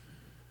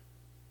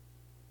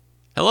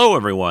Hello,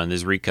 everyone. This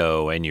is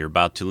Rico, and you're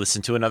about to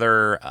listen to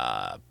another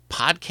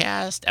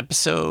podcast,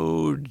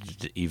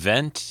 episode,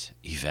 event.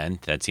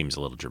 That seems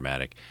a little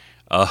dramatic.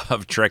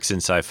 Of Treks in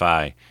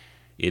Sci-Fi.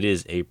 It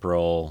is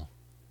April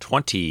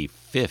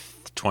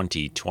 25th,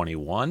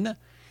 2021.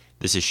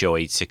 This is show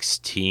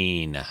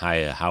 816.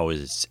 Hi, how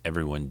is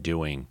everyone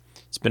doing?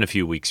 It's been a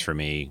few weeks for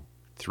me.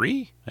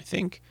 3, I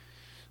think.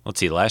 Let's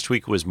see. Last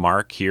week was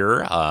Mark here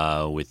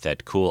with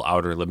that cool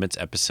Outer Limits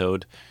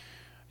episode.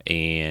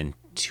 And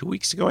 2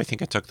 weeks ago, I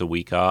think I took the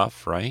week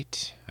off,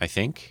 right? I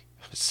think.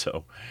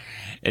 So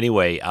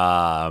anyway,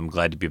 I'm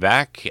glad to be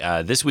back.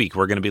 This week,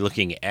 we're going to be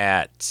looking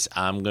at,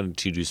 I'm going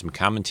to do some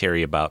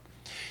commentary about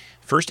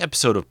first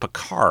episode of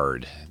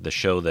Picard, the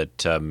show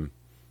that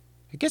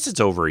I guess it's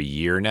over a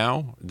year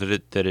now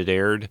that it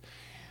aired.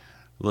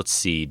 Let's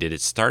see, did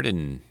it start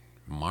in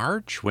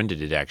March? When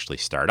did it actually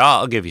start?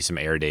 I'll give you some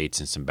air dates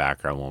and some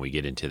background when we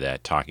get into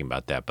that, talking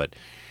about that. But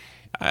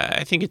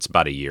I think it's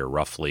about a year,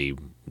 roughly,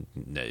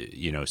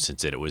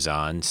 since it was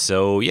on.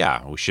 So,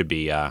 yeah, we should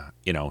be,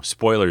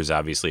 spoilers,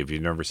 obviously. If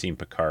you've never seen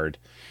Picard,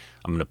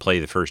 I'm going to play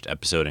the first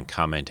episode and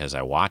comment as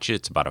I watch it.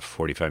 It's about a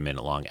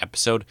 45-minute long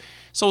episode.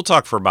 So we'll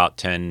talk for about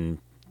 10,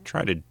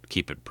 try to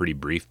keep it pretty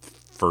brief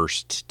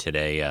first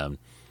today.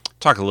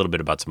 Talk a little bit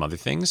about some other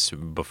things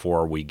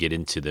before we get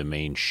into the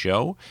main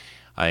show.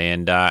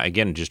 And,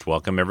 again, just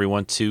welcome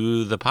everyone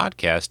to the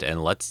podcast,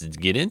 and let's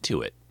get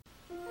into it.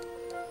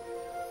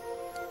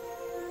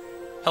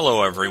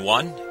 Hello,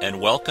 everyone, and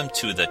welcome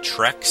to the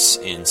Treks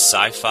in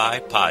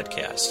Sci-Fi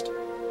podcast.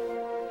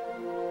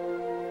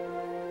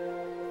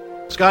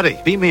 Scotty,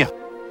 beat me up.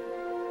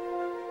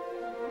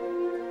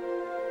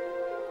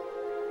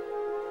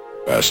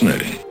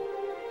 Fascinating.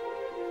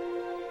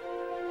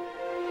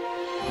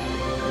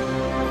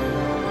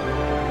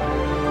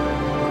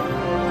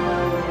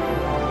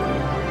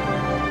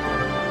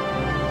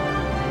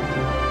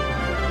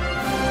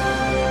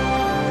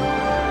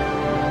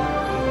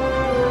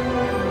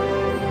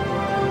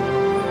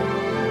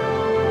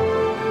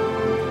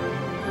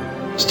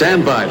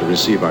 Stand by to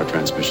receive our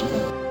transmission.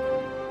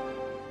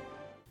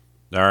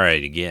 All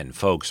right, again,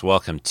 folks,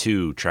 welcome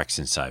to Treks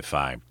in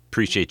Sci-Fi.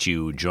 Appreciate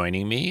you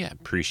joining me. I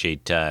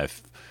appreciate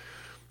if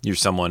you're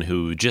someone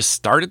who just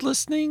started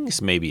listening,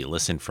 so maybe you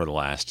listened for the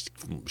last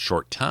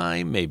short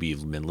time, maybe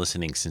you've been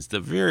listening since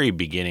the very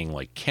beginning,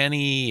 like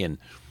Kenny and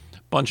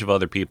a bunch of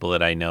other people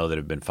that I know that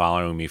have been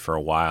following me for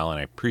a while, and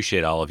I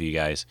appreciate all of you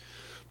guys.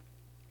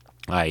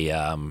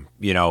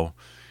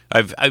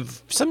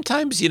 I've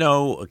sometimes,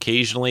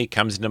 occasionally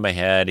comes into my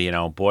head,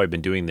 I've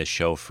been doing this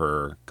show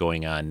for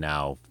going on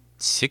now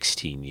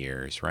 16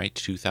 years, right?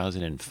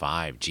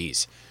 2005.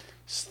 Geez,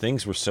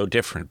 things were so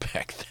different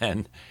back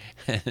then.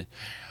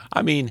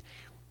 I mean,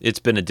 it's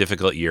been a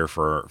difficult year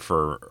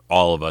for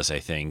all of us, I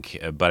think,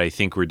 but I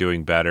think we're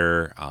doing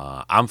better.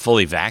 I'm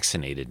fully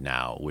vaccinated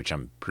now, which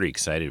I'm pretty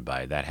excited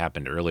by. That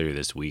happened earlier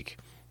this week.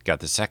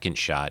 Got the second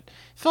shot.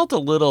 Felt a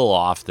little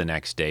off the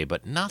next day,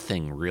 but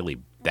nothing really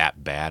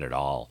that bad at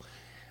all.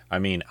 I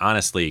mean,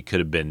 honestly, it could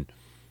have been,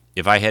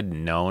 if I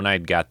hadn't known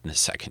I'd gotten the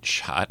second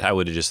shot, I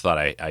would have just thought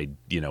I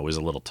was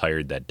a little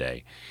tired that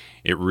day.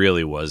 It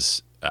really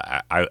was.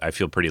 I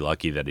feel pretty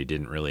lucky that I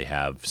didn't really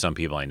have. Some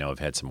people I know have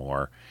had some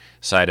more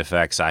side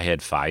effects. I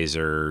had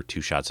Pfizer,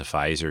 2 shots of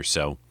Pfizer.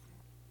 So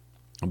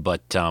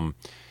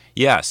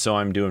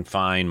I'm doing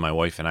fine. My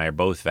wife and I are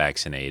both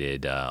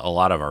vaccinated. A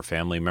lot of our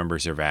family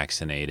members are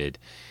vaccinated.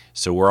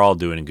 So we're all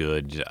doing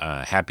good.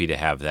 Happy to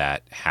have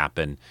that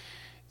happen.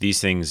 These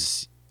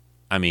things,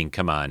 I mean,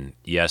 come on.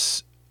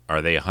 Yes,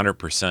 are they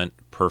 100%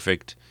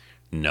 perfect?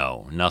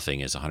 No,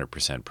 nothing is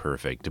 100%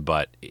 perfect,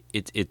 but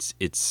it's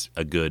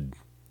a good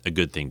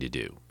thing to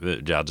do.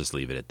 I'll just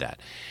leave it at that.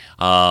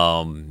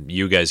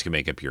 You guys can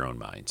make up your own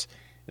minds.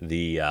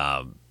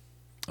 I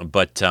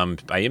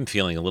am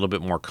feeling a little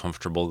bit more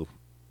comfortable.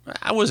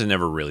 I wasn't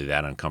never really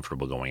that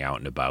uncomfortable going out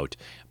and about,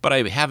 but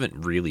I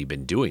haven't really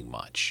been doing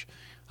much.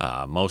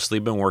 Mostly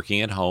been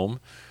working at home,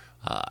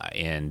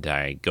 and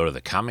I go to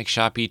the comic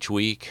shop each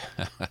week.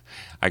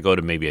 I go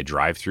to maybe a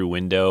drive-through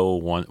window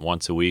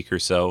once a week or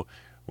so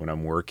when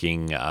I'm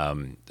working.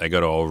 I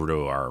go over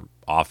to our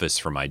office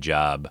for my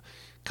job a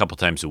couple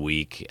times a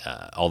week,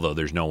 although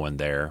there's no one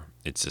there.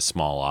 It's a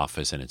small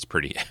office and it's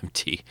pretty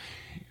empty.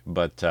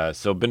 But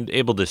so I've been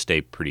able to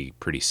stay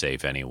pretty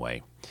safe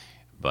anyway.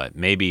 But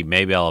maybe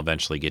I'll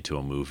eventually get to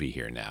a movie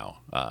here now,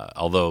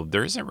 although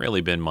there hasn't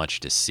really been much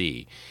to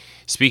see.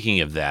 Speaking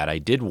of that, I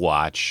did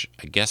watch,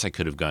 I guess I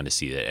could have gone to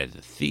see that at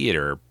the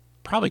theater.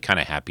 Probably kind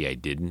of happy I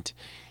didn't.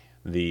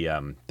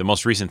 The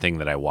most recent thing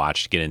that I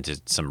watched, get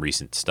into some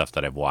recent stuff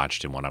that I've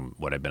watched and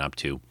what I've been up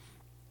to.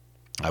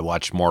 I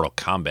watched Mortal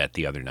Kombat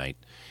the other night.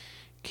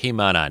 Came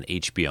out on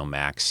HBO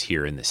Max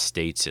here in the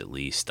States, at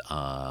least.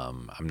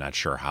 I'm not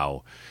sure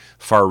how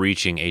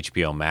far-reaching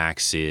HBO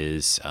Max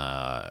is,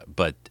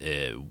 but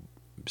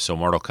so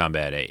Mortal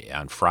Kombat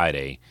on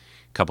Friday,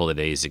 a couple of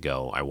days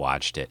ago, I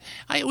watched it.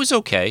 It was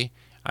okay.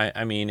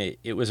 I mean,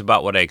 it was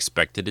about what I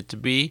expected it to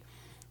be.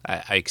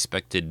 I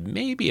expected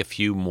maybe a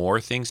few more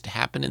things to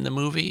happen in the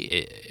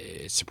movie.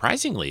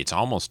 Surprisingly, it's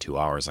almost 2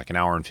 hours, like an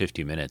hour and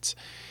 50 minutes.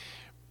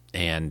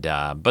 And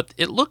but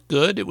it looked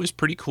good. It was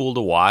pretty cool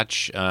to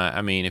watch.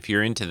 I mean, if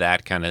you're into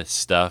that kind of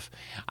stuff,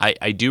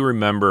 I do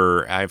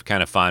remember. I have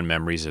kind of fond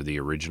memories of the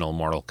original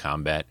Mortal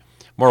Kombat.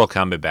 Mortal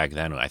Kombat back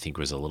then, I think,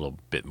 was a little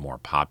bit more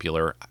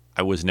popular.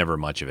 I was never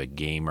much of a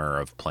gamer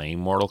of playing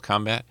Mortal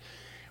Kombat,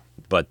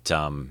 but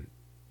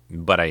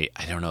I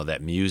don't know,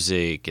 that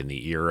music and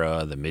the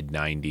era, the mid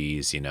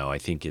 '90s. I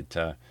think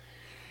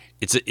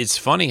it's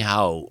funny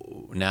how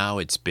now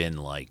it's been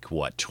like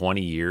what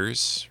 20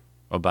 years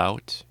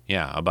about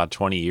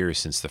 20 years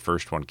since the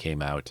first one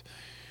came out,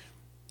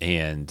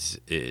 and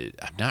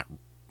I'm not,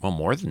 well,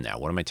 more than that.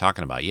 What am I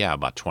talking about? Yeah,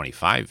 about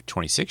 25,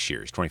 26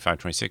 years, 25,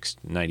 26,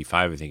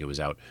 95, I think it was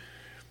out.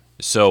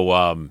 So,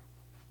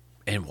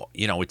 and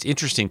it's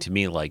interesting to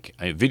me, like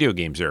video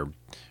games are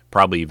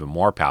probably even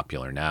more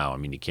popular now. I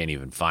mean, you can't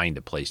even find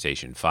a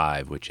PlayStation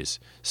 5, which is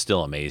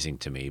still amazing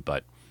to me.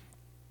 But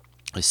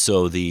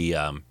so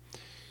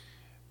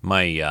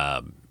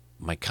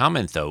my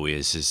comment though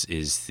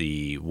is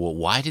well,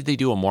 why did they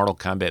do a Mortal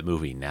Kombat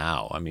movie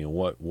now? I mean,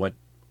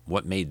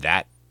 what made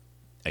that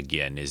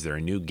again? Is there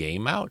a new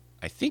game out?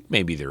 I think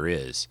maybe there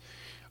is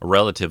a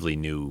relatively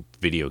new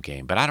video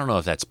game, but I don't know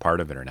if that's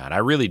part of it or not. I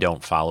really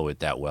don't follow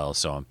it that well,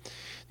 so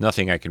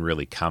nothing I can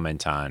really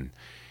comment on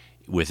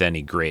with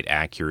any great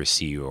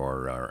accuracy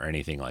or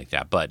anything like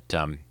that. But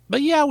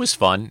yeah, it was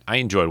fun. I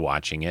enjoyed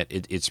watching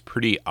it. It's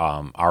pretty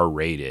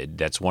R-rated.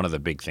 That's one of the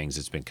big things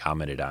that's been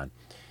commented on.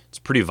 It's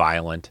pretty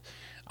violent.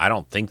 I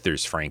don't think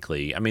there's,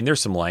 frankly, I mean,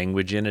 there's some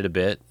language in it a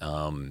bit,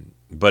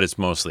 but it's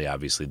mostly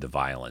obviously the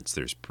violence.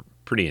 There's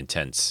pretty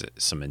intense,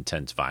 some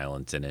intense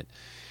violence in it.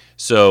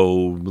 So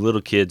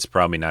little kids,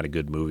 probably not a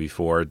good movie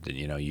for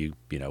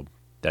it.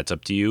 That's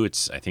up to you.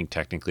 It's, I think,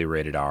 technically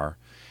rated R.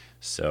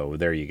 So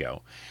there you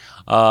go.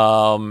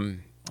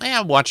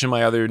 Yeah, watching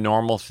my other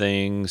normal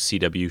things,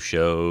 CW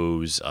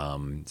shows.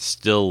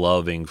 Still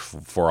loving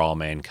For All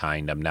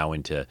Mankind. I'm now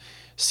into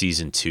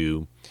season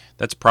 2.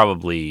 It's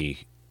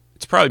probably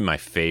my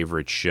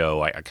favorite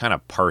show. I kind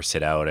of parse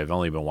it out. I've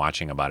only been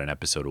watching about an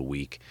episode a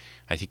week.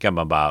 I think I'm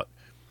about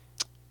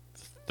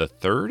the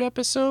 3rd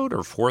episode or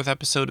 4th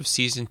episode of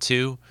season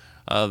 2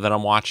 that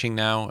I'm watching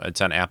now.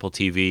 It's on Apple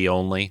TV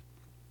only,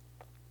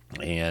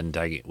 and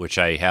which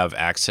I have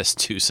access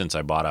to since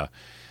I bought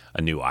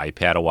a new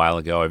iPad a while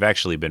ago. I've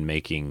actually been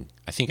making,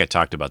 I think I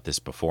talked about this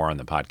before on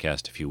the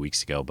podcast a few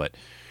weeks ago, but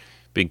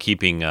been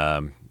keeping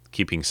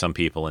some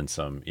people in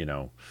some,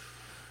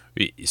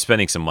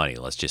 spending some money.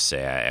 Let's just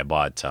say I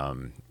bought,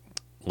 the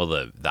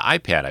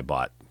iPad I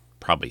bought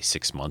probably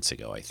 6 months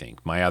ago, I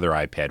think. My other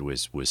iPad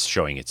was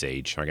showing its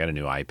age, so I got a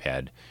new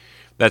iPad.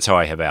 That's how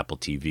I have Apple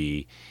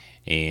TV.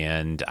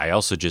 And I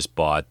also just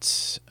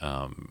bought,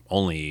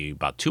 only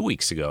about 2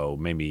 weeks ago,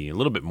 maybe a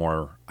little bit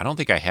more. I don't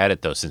think I had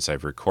it though since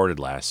I've recorded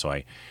last.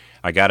 So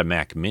I got a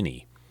Mac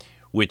Mini,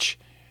 which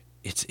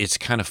it's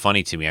kind of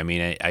funny to me. I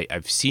mean,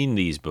 I've seen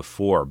these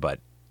before, but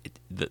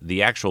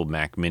the actual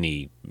Mac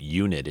Mini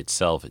unit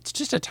itself, it's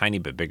just a tiny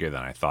bit bigger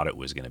than I thought it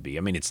was going to be.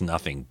 I mean, it's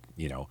nothing,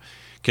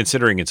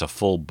 considering it's a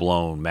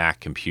full-blown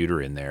Mac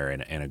computer in there,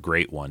 and a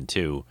great one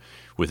too,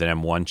 with an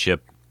M1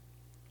 chip.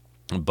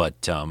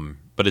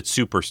 But it's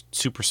super,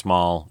 super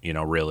small,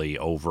 really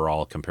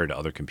overall compared to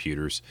other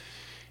computers,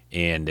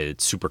 and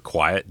it's super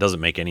quiet.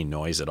 Doesn't make any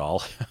noise at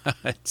all.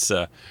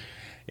 But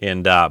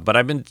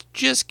I've been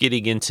just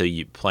getting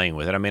into playing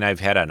with it. I mean,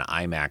 I've had an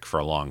iMac for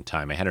a long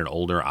time. I had an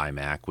older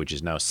iMac, which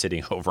is now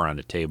sitting over on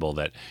a table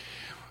that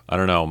I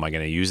don't know. Am I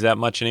going to use that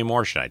much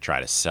anymore? Should I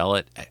try to sell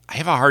it? I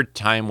have a hard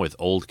time with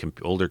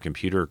older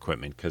computer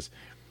equipment because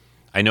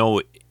I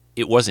know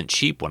it wasn't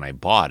cheap when I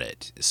bought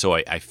it. So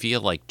I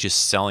feel like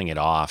just selling it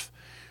off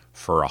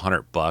for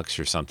 $100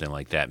 or something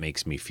like that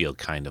makes me feel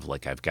kind of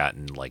like I've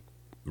gotten like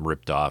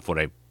ripped off. What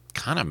I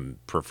kind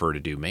of prefer to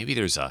do, maybe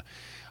there's a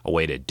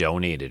way to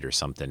donate it or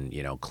something,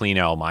 clean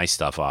all my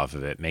stuff off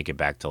of it, make it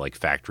back to like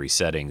factory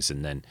settings,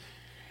 and then,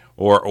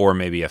 or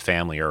maybe a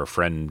family or a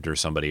friend or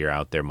somebody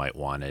out there might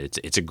want it.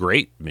 It's a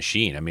great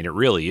machine. I mean, it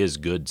really is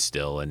good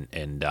still, and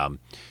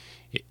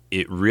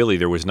it really,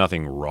 there was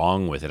nothing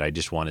wrong with it. I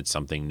just wanted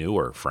something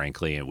newer,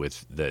 frankly, and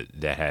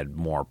that had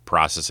more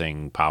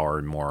processing power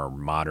and more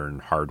modern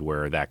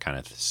hardware, that kind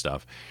of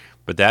stuff.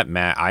 But that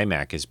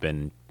iMac has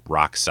been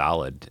rock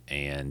solid,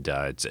 and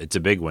it's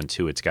a big one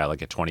too. It's got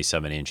like a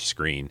 27-inch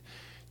screen.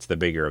 It's the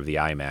bigger of the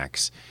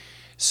iMacs.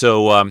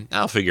 So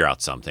I'll figure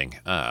out something.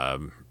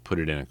 Put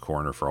it in a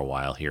corner for a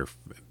while here,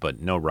 but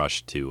no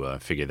rush to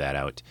figure that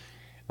out.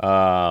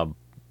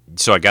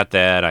 So I got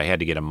that. I had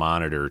to get a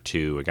monitor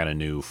too. I got a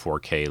new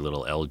 4K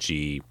little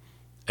LG.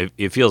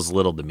 It feels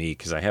little to me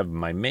because I have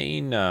my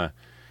main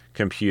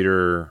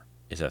computer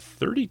is a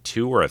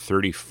 32 or a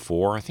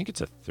 34. I think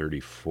it's a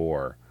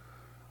 34.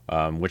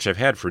 Which I've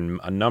had for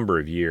a number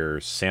of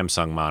years.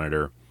 Samsung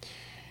monitor.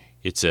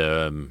 It's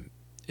a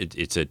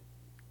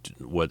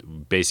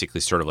what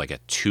basically sort of like a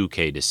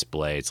 2K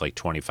display. It's like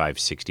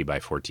 2560 by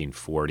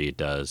 1440. It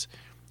does.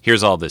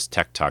 here's all this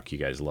tech talk you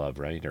guys love,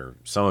 right? Or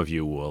some of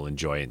you will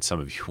enjoy it and some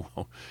of you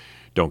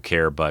don't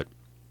care. But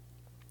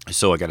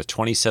so I got a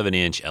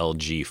 27-inch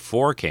LG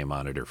 4K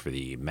monitor for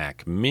the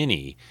Mac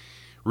Mini.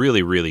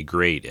 Really, really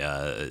great.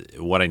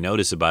 What I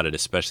notice about it,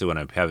 especially when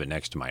I have it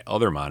next to my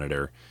other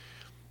monitor,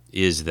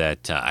 is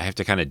that I have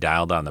to kind of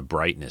dial down the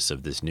brightness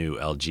of this new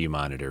LG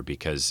monitor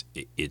because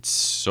it's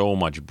so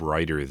much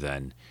brighter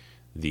than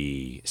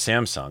the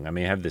Samsung. I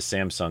mean, I have this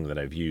Samsung that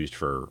I've used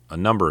for a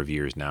number of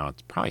years now.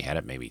 It's probably had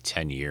it maybe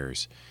 10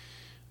 years.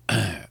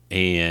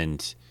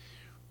 And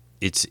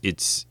it's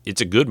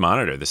a good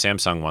monitor. The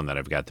Samsung one that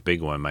I've got, the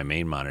big one, my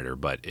main monitor,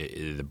 but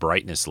the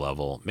brightness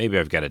level, maybe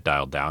I've got it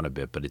dialed down a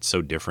bit, but it's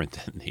so different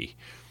than the...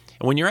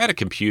 And when you're at a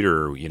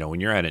computer, when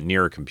you're at a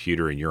near a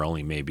computer and you're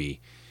only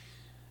maybe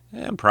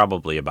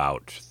probably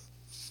about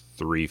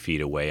 3 feet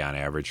away on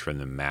average from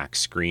the Mac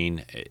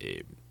screen,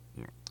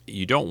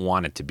 you don't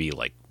want it to be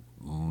like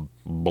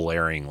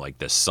blaring like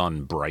the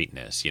sun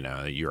brightness.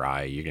 Your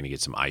eye, you're going to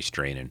get some eye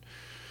strain and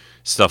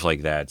stuff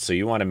like that. So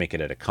you want to make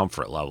it at a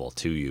comfort level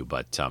to you.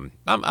 But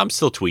I'm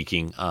still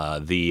tweaking.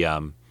 But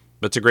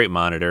it's a great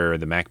monitor.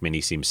 The Mac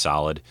Mini seems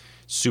solid,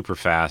 super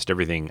fast.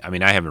 Everything. I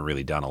mean, I haven't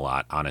really done a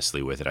lot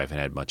honestly with it. I haven't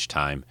had much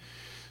time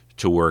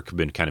to work.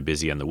 Been kind of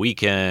busy on the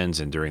weekends,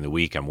 and during the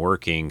week I'm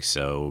working,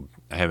 so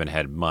I haven't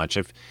had much.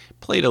 I've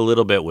played a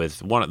little bit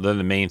with one of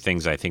the main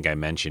things I think I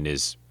mentioned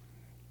is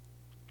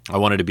I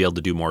wanted to be able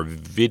to do more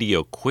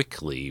video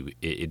quickly.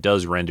 It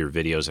does render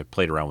videos. I've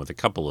played around with a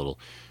couple little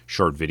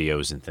short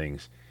videos and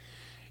things.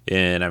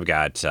 And I've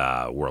got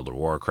World of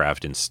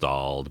Warcraft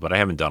installed, but I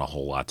haven't done a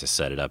whole lot to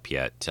set it up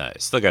yet.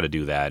 Still got to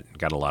do that.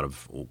 Got a lot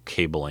of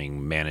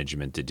cabling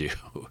management to do.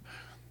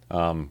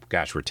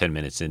 Gosh, we're 10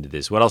 minutes into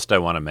this. What else do I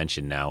want to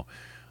mention now?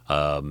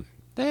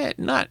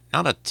 Not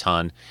a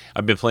ton.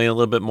 I've been playing a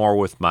little bit more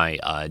with my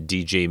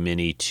DJ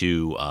Mini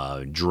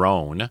 2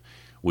 drone,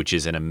 which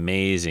is an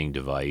amazing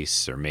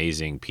device, or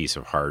amazing piece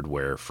of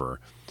hardware for.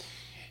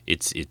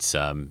 It's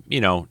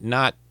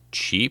not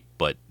cheap,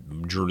 but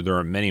there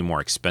are many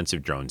more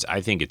expensive drones.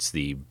 I think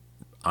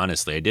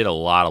honestly, I did a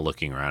lot of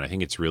looking around. I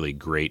think it's really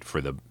great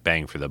for the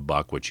bang for the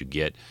buck, what you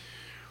get.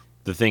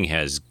 The thing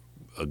has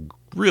a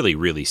really,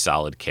 really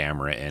solid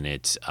camera, and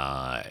it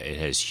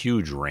has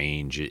huge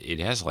range. It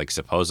has like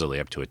supposedly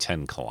up to a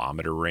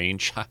 10-kilometer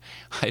range.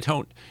 I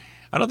don't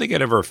think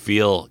I'd ever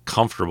feel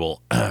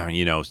comfortable.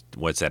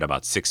 What's that,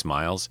 about 6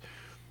 miles?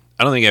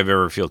 I don't think I've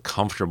ever feel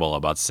comfortable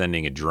about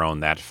sending a drone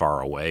that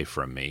far away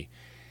from me.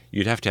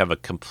 You'd have to have a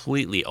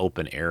completely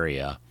open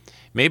area.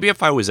 Maybe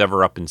if I was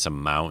ever up in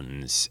some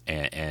mountains,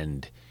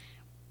 and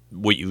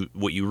what you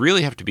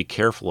really have to be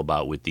careful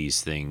about with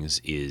these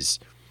things is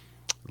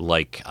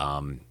like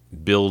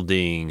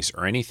buildings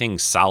or anything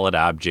solid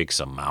objects,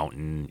 a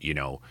mountain,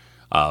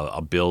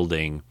 a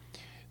building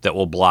that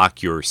will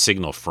block your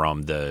signal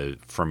from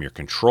your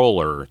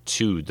controller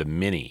to the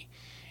Mini.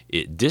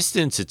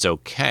 Distance, it's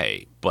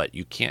okay, but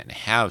you can't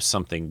have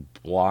something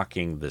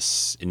blocking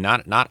this.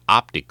 Not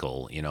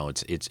optical,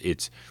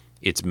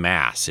 it's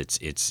mass.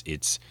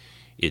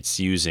 It's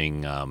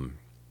using.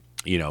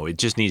 It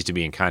just needs to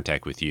be in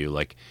contact with you.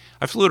 Like,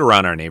 I flew it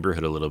around our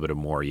neighborhood a little bit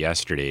more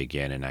yesterday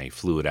again, and I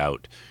flew it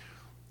out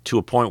to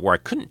a point where I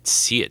couldn't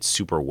see it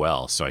super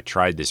well. So I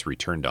tried this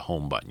return to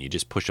home button. You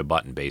just push a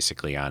button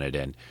basically on it,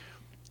 and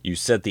you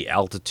set the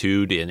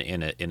altitude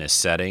in a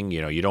setting.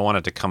 You don't want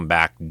it to come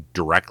back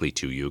directly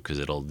to you because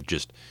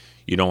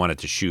you don't want it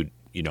to shoot,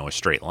 a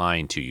straight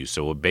line to you.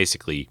 So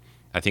basically,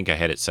 I think I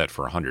had it set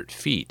for 100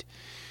 feet.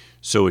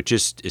 So it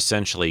just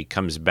essentially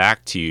comes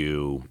back to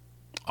you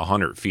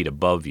 100 feet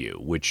above you,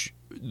 which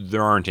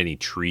there aren't any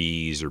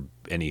trees or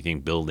anything,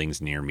 buildings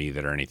near me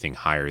that are anything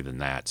higher than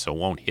that. So it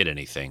won't hit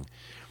anything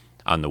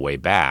on the way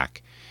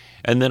back.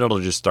 And then it'll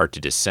just start to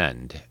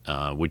descend,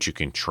 which you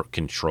can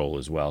control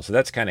as well. So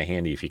that's kind of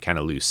handy if you kind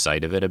of lose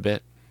sight of it a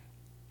bit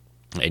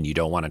and you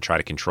don't want to try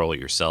to control it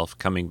yourself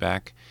coming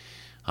back.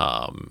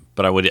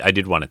 But I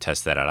did want to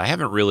test that out. I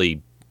haven't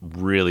really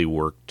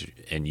worked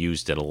and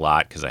used it a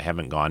lot because I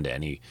haven't gone to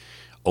any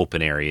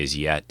open areas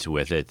yet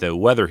with it. The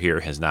weather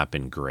here has not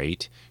been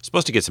great.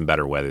 Supposed to get some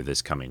better weather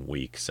this coming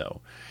week,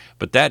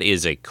 but that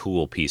is a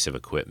cool piece of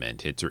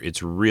equipment.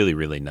 It's really,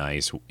 really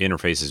nice.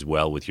 Interfaces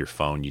well with your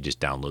phone. You just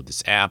download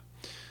this app,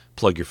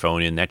 plug your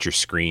phone in. That's your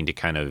screen to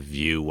kind of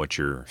view what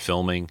you're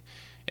filming,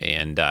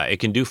 and it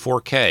can do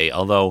 4K.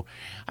 Although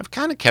I've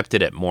kind of kept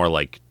it at more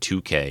like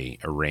 2K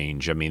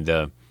range. I mean,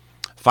 the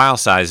file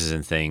sizes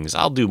and things,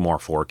 I'll do more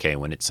 4K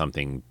when it's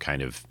something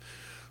kind of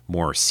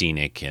more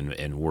scenic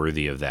and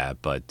worthy of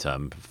that. But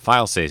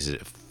file sizes,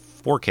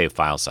 4K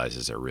file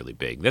sizes are really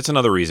big. That's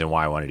another reason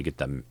why I wanted to get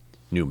the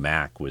new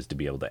Mac, was to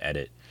be able to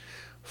edit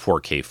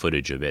 4K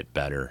footage a bit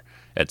better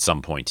at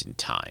some point in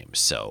time.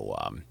 So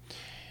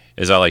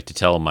as I like to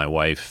tell my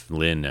wife,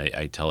 Lynn,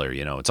 I tell her,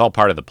 it's all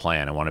part of the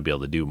plan. I want to be able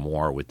to do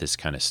more with this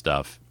kind of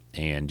stuff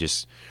and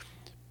just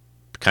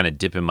kind of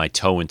dipping my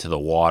toe into the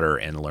water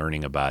and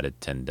learning about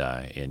it.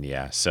 And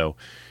yeah, so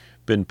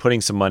been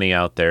putting some money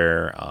out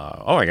there.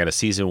 I got a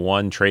season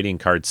 1 trading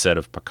card set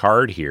of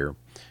Picard here.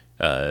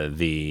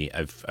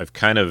 I've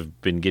kind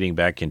of been getting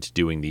back into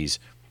doing these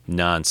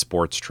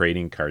non-sports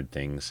trading card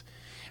things.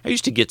 I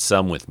used to get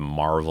some with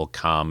Marvel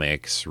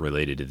Comics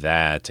related to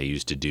that. I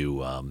used to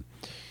do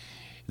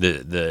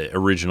the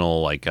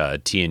original, like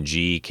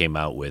TNG came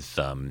out with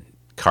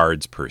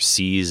cards per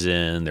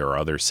season. There are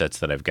other sets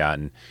that I've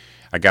gotten.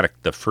 I got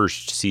the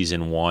first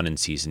season 1 and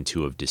season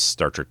 2 of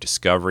Star Trek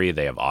Discovery.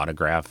 They have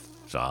autographs.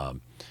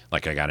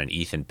 Like I got an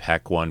Ethan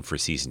Peck one for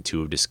season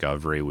 2 of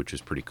Discovery, which was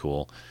pretty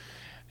cool.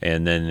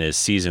 And then the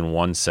season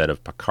 1 set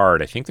of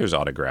Picard. I think there's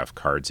autograph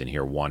cards in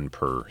here, 1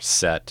 per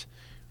set.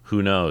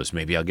 Who knows?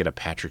 Maybe I'll get a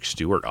Patrick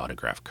Stewart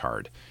autograph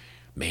card.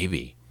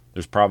 Maybe.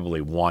 There's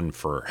probably 1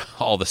 for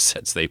all the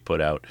sets they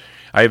put out.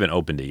 I haven't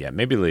opened it yet.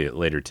 Maybe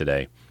later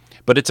today.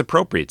 But it's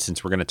appropriate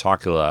since we're going to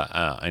talk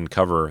and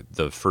cover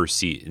the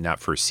first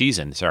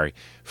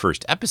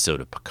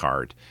episode of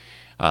Picard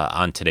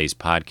on today's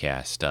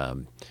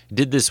podcast.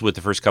 Did this with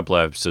the first couple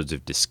of episodes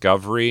of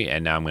Discovery,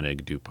 and now I'm going to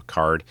do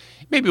Picard.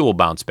 Maybe we'll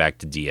bounce back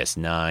to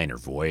DS9 or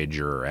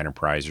Voyager or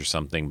Enterprise or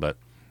something, but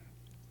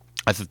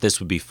I thought this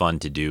would be fun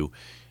to do.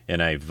 And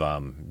I've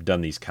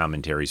done these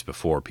commentaries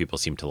before. People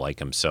seem to like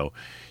them. So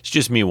it's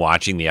just me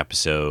watching the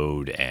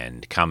episode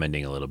and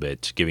commenting a little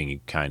bit, giving you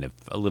kind of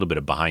a little bit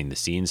of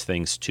behind-the-scenes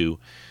things, too.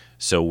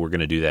 So we're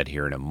going to do that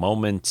here in a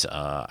moment.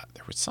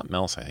 There was something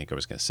else I think I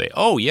was going to say.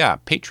 Oh, yeah,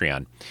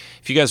 Patreon.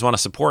 If you guys want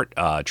to support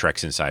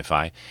Treks and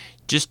Sci-Fi,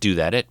 just do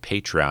that at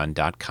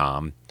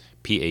patreon.com,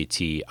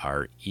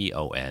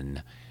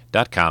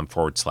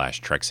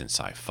 patreon.com/Treks and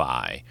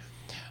Sci-Fi.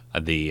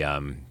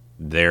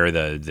 They're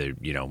the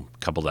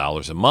couple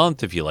dollars a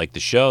month. If you like the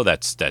show,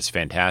 that's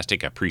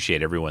fantastic. I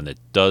appreciate everyone that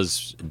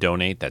does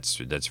donate.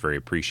 That's very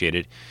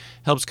appreciated.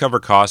 Helps cover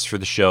costs for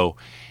the show,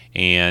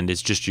 and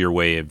it's just your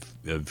way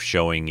of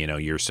showing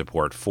your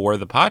support for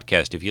the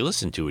podcast if you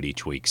listen to it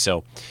each week.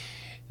 So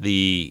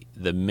the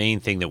main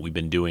thing that we've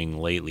been doing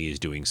lately is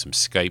doing some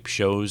Skype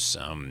shows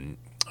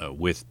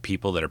with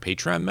people that are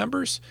Patreon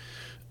members.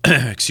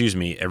 Excuse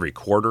me, every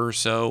quarter or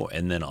so,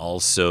 and then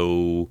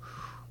also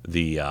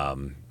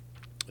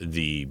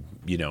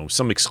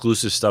some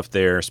exclusive stuff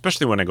there,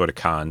 especially when I go to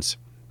cons.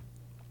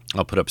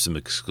 I'll put up some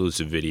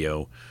exclusive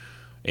video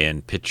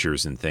and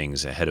pictures and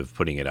things ahead of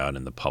putting it out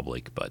in the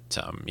public. But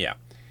yeah.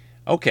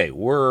 Okay,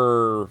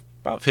 we're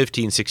about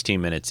 15, 16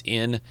 minutes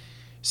in.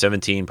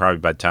 17 probably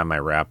by the time I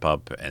wrap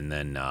up, and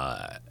then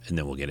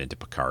we'll get into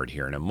Picard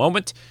here in a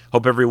moment.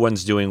 Hope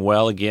everyone's doing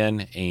well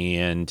again,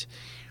 and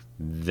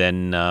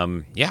then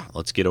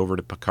let's get over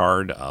to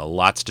Picard.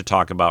 Lots to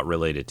talk about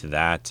related to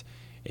that.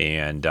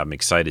 And I'm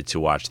excited to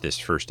watch this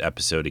first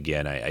episode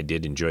again. I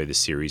did enjoy the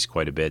series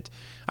quite a bit.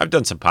 I've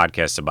done some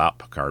podcasts about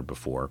Picard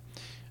before,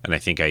 and I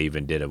think I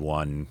even did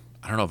one.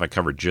 I don't know if I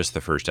covered just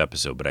the first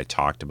episode, but I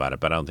talked about it.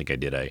 But I don't think I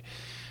did a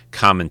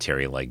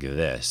commentary like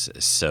this.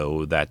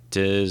 So that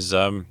is,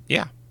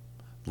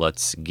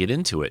 let's get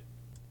into it.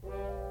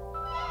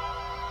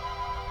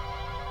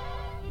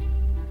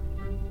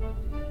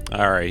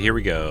 All right, here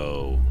we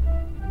go.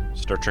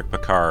 Star Trek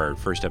Picard,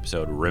 first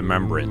episode,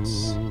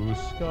 Remembrance. Blue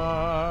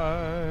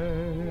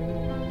skies,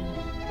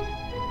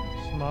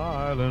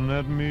 smiling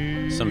at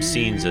me. Some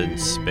scenes in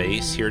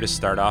space here to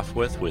start off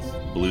with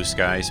Blue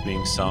Skies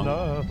being sung.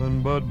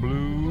 Nothing but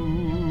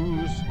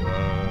blue skies.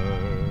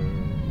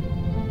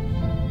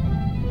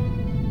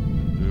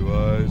 Do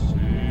I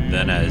see?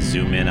 Then I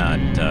zoom in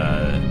on,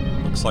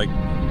 looks like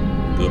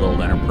good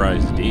old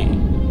Enterprise D.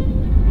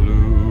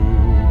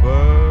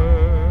 Bluebird.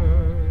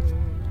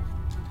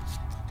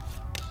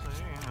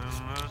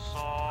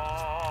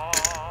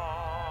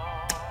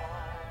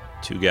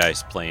 Two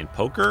guys playing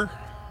poker.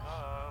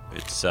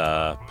 It's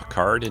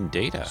Picard and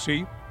Data.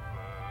 See?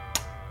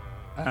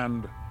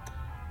 And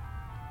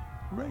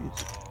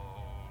raise.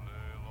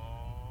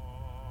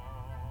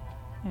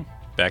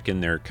 Back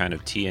in their kind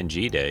of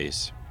TNG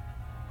days.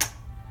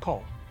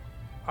 Call.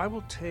 I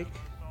will take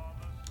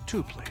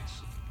 2,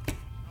 please.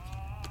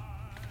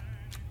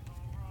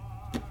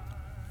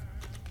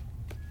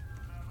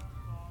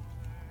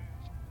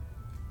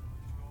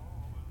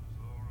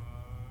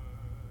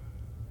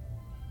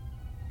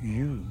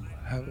 You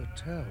have a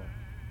tell.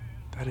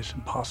 That is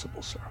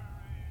impossible, sir.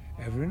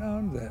 Every now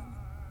and then,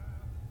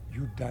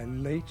 you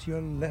dilate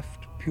your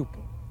left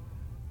pupil,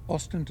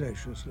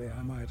 ostentatiously,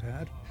 I might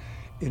add,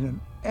 in an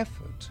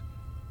effort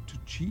to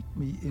cheat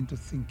me into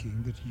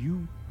thinking that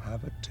you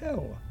have a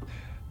tell.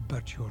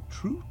 But your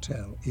true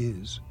tell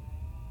is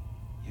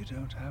you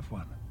don't have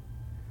one.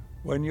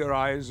 When your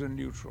eyes are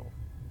neutral,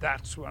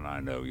 that's when I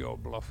know you're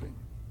bluffing.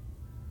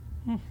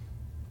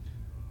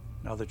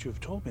 Now that you've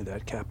told me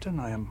that, Captain,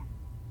 I am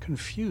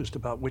confused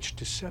about which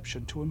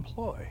deception to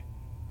employ.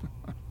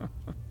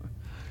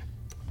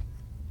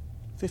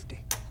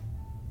 50.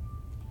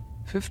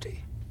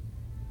 50?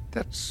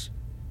 That's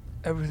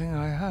everything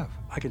I have.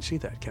 I can see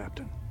that,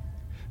 Captain.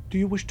 Do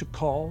you wish to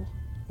call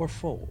or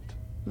fold?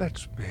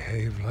 Let's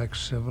behave like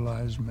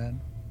civilized men.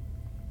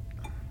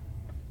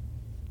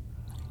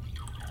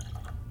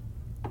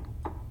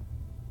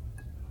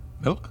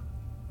 Milk?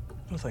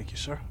 No, thank you,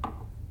 sir.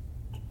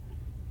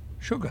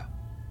 Sugar?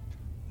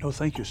 No,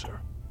 thank you, sir.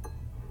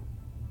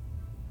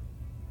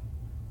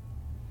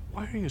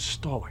 Why are you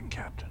stalling,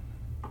 Captain?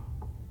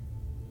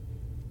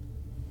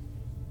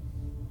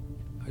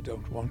 I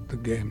don't want the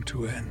game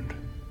to end.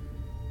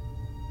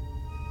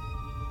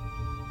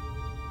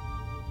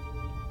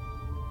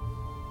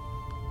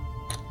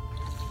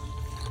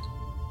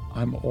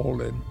 I'm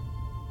all in.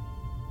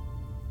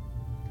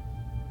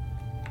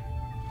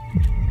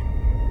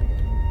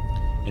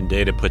 And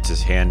Data puts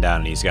his hand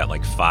down and he's got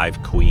like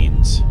 5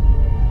 queens.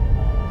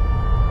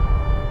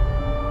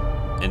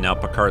 And now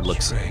Picard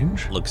looks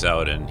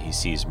out and he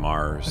sees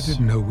Mars. I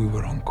didn't know we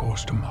were on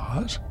course to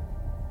Mars.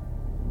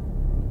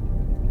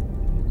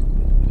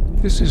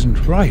 This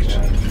isn't right.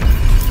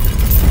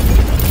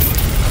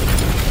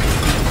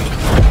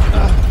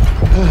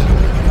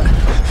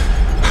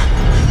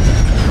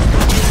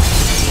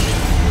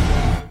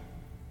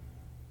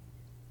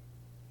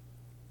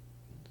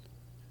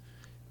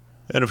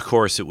 And of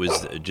course, it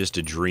was just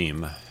a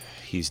dream.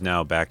 He's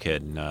now back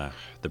in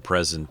the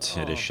present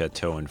at his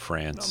chateau in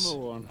France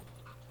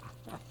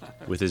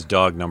with his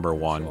dog number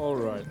 1, All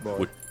right,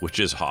 boy. which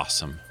is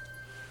awesome.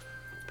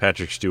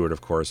 Patrick Stewart,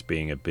 of course,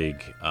 being a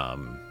big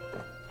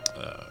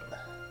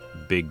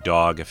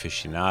dog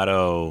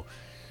aficionado,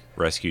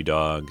 rescue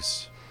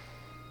dogs,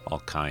 all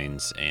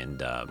kinds,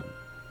 and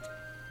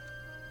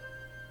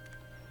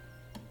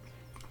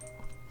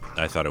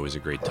I thought it was a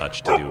great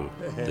touch to do.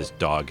 This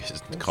dog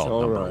is called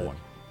all number right. 1.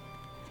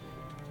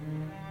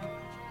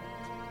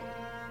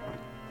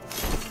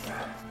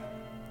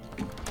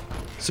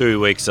 So he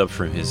wakes up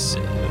from his,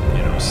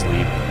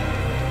 sleep,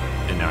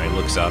 and now he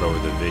looks out over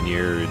the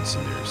vineyards,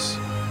 and it's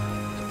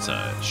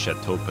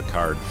Chateau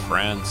Picard,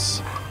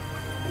 France,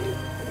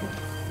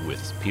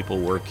 with people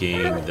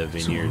working the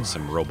vineyards,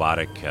 some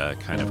robotic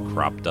kind of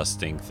crop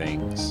dusting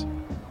things.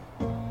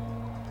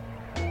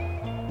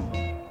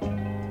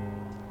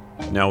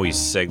 Now we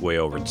segue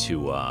over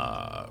to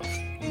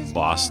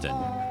Boston.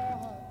 I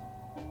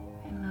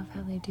love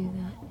how they do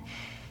that.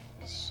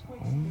 So,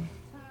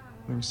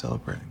 what are we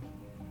celebrating?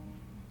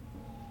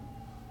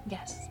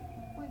 Yes.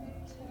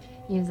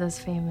 Use those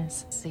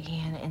famous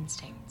Sagan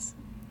instincts.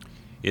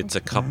 It's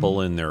a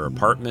couple in their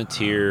apartment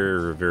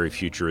here, very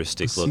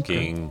futuristic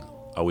looking.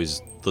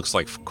 Always looks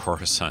like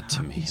Coruscant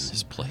to me in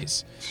this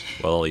place.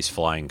 Well, all these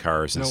flying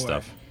cars and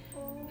stuff.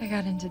 I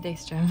got into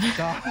Daystrom.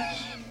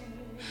 Gosh.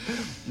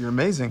 You're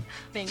amazing.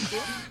 Thank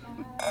you.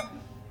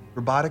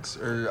 Robotics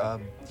or,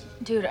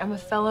 Dude, I'm a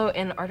fellow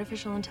in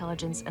artificial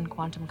intelligence and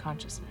quantum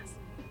consciousness.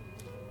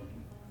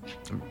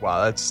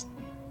 wow, that's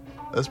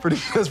pretty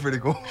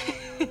cool.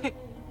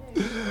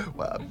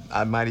 Well,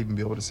 I might even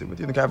be able to sit with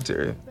you in the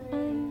cafeteria.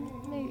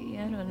 Maybe,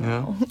 I don't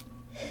know.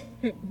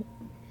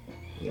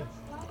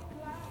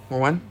 Or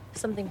when?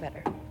 Something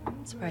better.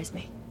 Surprise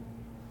me.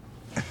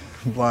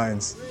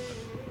 Blinds.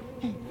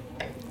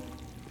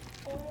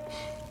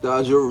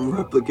 Dodger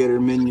replicator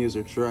menus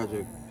are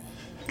tragic.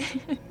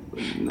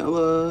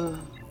 Vanilla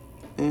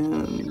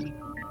and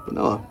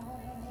vanilla,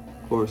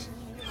 of course.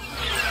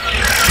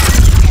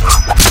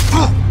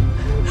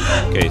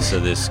 Okay, so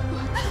this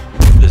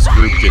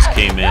group just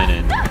came in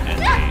and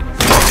they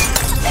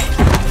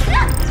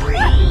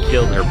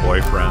killed her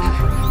boyfriend.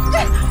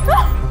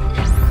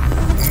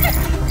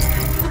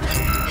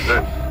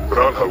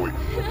 Brother,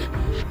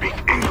 speak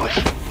English.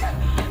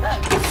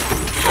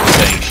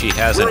 Saying she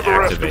hasn't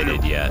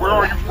activated yet. Where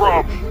are you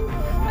from?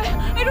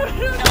 I don't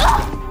know.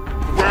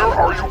 Where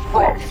are you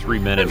from? 3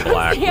 men in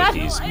black with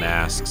these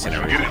masks and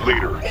Get everything. it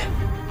later.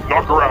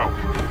 Knock her out.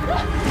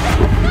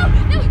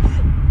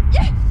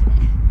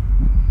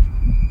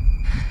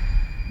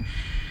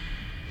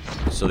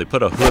 So they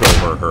put a hood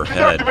over her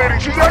head. Activating.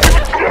 She's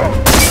activating.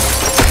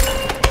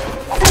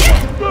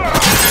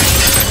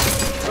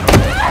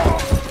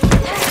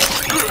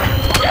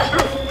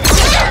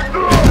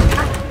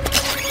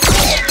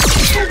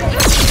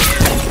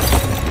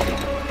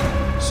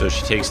 So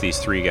she takes these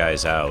 3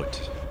 guys out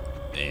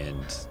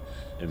and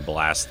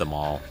blasts them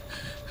all.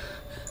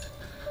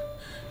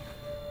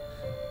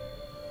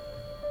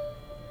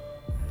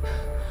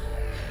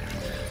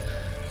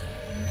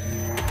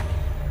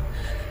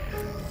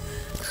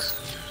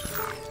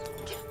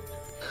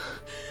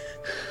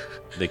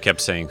 They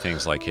kept saying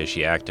things like, "Has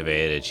she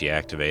activated? She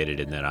activated,"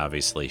 and then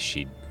obviously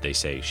they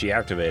say she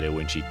activated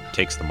when she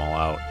takes them all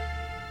out.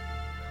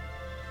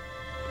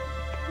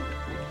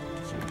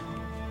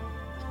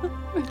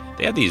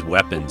 They have these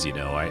weapons,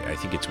 I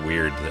think it's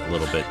weird a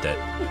little bit that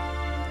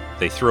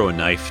they throw a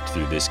knife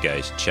through this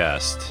guy's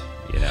chest,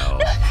 And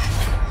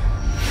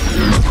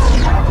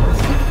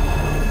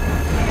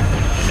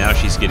now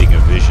she's getting a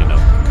vision of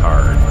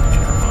Picard in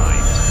her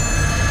mind.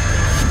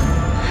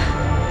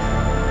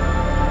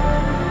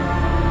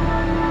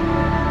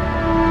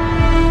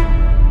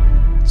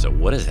 So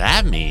what does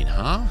that mean,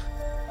 huh?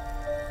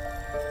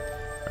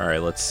 All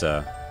right, let's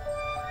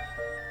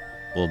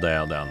we'll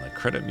dial down the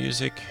credit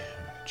music.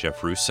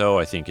 Jeff Russo,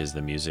 I think, is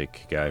the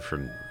music guy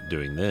from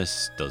doing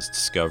this, does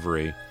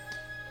Discovery.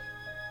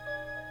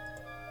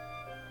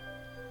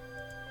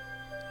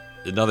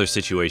 Another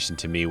situation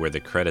to me where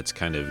the credits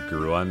kind of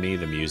grew on me,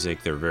 the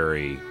music, they're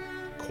very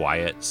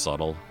quiet,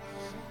 subtle.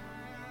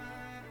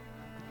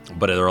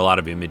 But there are a lot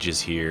of images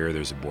here.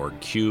 There's a Borg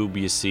cube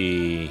you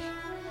see.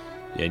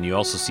 And you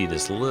also see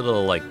this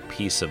little like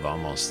piece of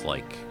almost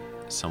like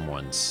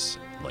someone's,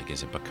 like,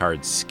 is it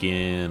Picard's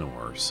skin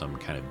or some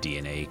kind of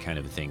DNA kind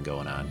of thing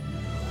going on.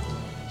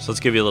 So let's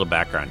give you a little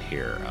background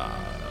here.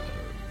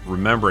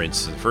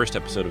 Remembrance is the first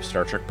episode of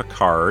Star Trek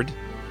Picard.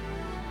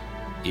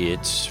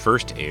 It's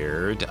first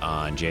aired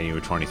on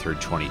January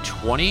 23rd,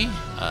 2020.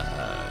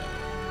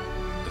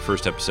 The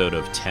first episode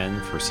of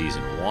 10 for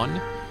season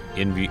 1.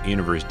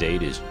 In-universe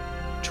date is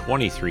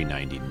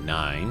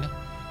 2399.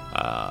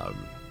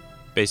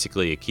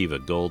 Basically, Akiva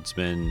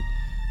Goldsman,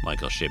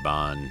 Michael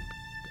Chabon,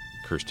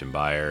 Kirsten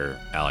Beyer,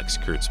 Alex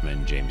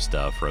Kurtzman, James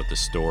Duff wrote the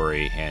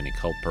story. Hanny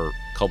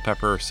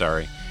Culpepper,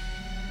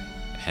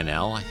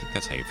 Hennell, I think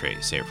that's how you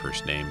say her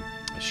first name.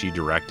 She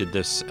directed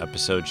this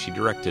episode. She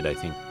directed, I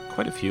think,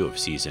 quite a few of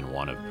season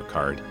 1 of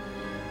Picard.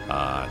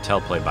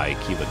 Teleplay by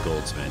Akiva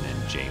Goldsman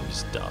and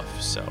James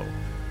Duff. So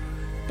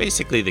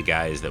basically the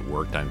guys that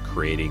worked on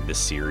creating the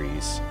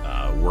series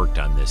worked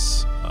on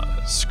this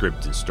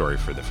script and story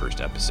for the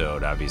first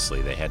episode.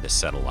 Obviously they had to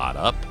set a lot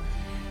up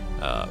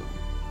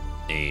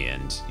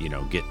and, you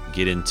know,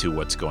 get into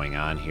what's going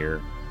on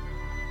here.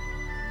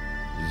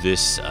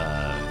 This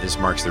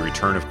marks the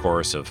return, of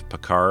course, of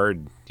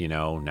Picard, you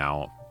know,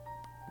 now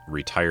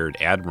retired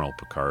Admiral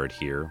Picard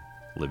here,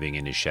 living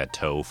in his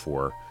chateau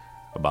for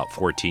about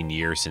 14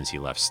 years since he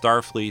left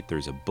Starfleet.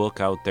 There's a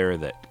book out there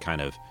that kind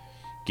of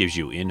gives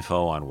you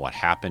info on what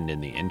happened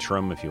in the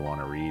interim if you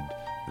want to read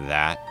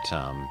that,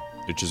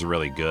 which is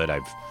really good.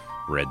 I've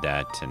read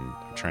that, and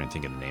I'm trying to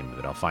think of the name of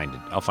it. I'll find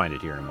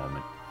it here in a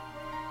moment.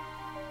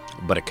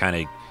 But it kind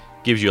of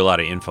gives you a lot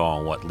of info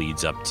on what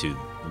leads up to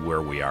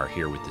where we are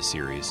here with the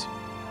series.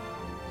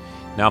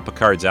 Now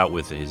Picard's out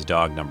with his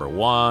dog number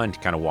 1,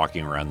 kind of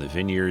walking around the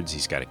vineyards.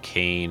 He's got a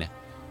cane.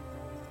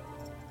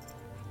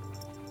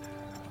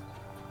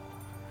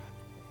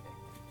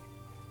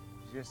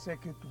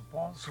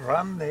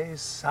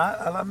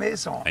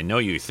 I know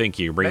you think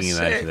you're bringing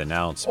that into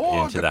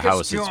the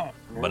house,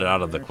 but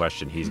out of the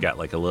question. He's got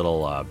like a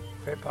little.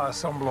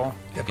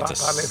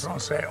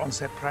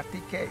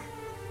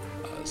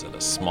 Is it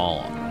a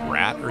small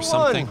rat or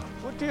something?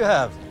 What do you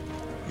have?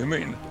 You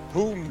mean,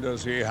 whom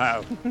does he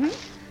have?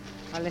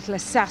 A little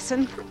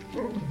assassin.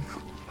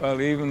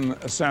 Well, even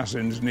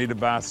assassins need a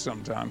bath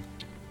sometime.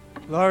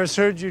 Lars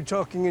heard you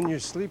talking in your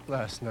sleep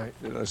last night.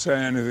 Did I say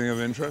anything of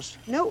interest?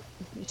 No,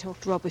 you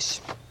talked rubbish.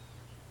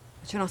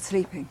 But you're not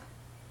sleeping.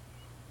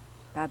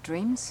 Bad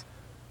dreams?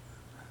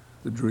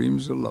 The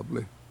dreams are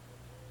lovely.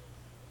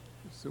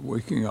 It's the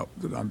waking up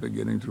that I'm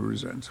beginning to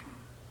resent.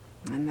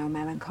 And no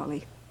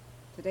melancholy.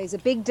 Today's a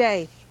big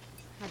day.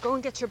 Now go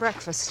and get your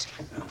breakfast.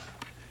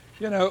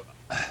 You know,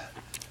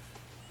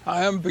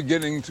 I am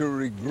beginning to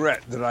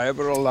regret that I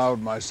ever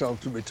allowed myself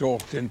to be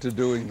talked into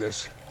doing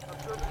this.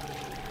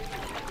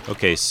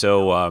 Okay,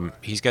 so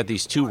he's got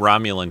these 2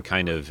 Romulan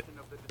kind of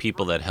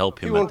people that help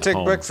him. He won't take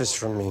breakfast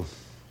from me.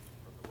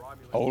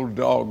 Old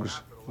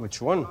dogs. Which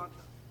one?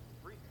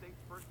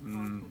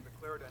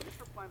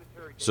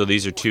 So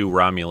these are 2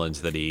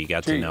 Romulans that he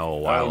got to know a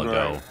while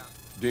ago.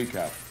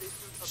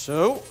 Decaf.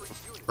 So?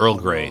 Earl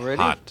Grey,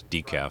 hot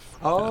decaf.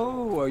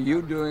 Oh, are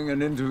you doing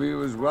an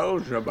interview as well,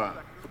 Jabban?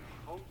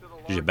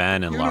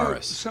 Jabban and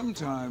Laris.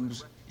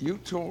 Sometimes you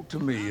talk to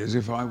me as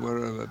if I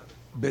were a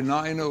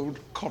benign old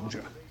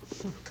codger.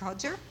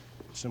 Codger?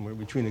 Somewhere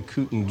between a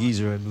coot and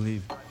geezer, I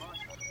believe.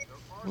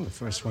 Well, the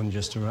first one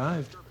just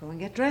arrived. Go and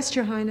get dressed,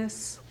 Your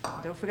Highness.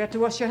 Don't forget to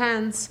wash your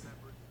hands.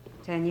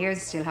 10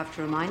 years, still have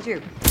to remind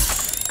you.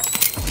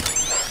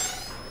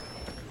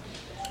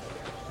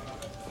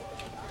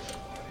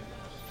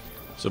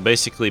 So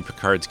basically,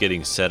 Picard's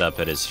getting set up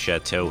at his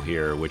chateau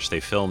here, which they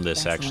filmed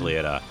this actually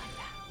at a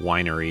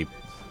winery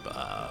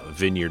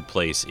vineyard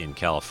place in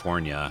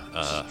California.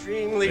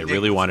 They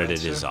really wanted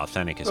it as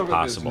authentic as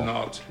possible. It's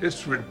not.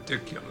 It's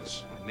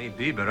ridiculous. It may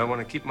be, but I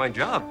want to keep my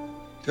job.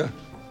 Yeah.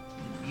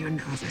 You're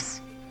nervous.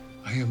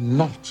 I am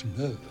not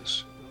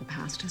nervous. The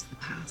past is the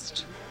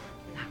past.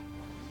 Now,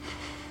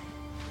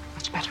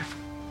 much better.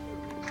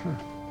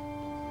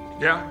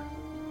 Yeah.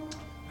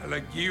 La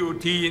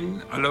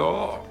guillotine,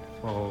 alors?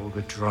 Oh,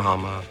 the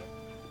drama.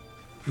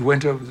 You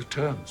went over the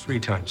terms.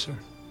 3 times, sir.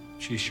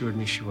 She assured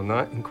me she will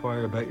not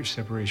inquire about your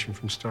separation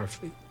from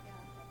Starfleet.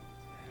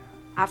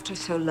 After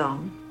so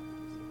long,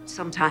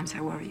 sometimes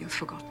I worry you've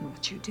forgotten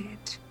what you did.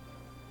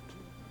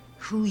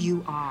 Who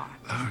you are.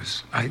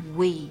 Laris,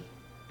 We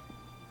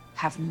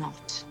have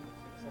not.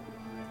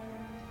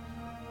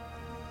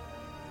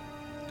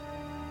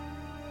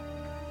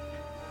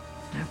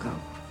 Now go.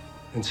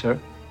 And, sir?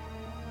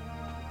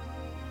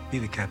 Be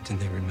the captain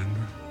they remember.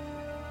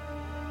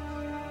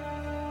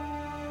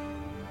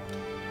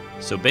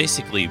 So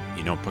basically,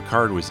 you know,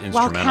 Picard was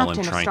instrumental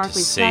in trying to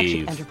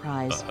save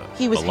Enterprise,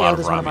 he was hailed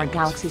as one of our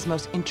galaxy's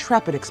most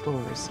intrepid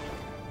explorers.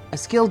 A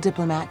skilled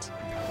diplomat,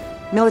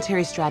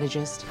 military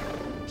strategist,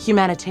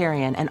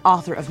 humanitarian, and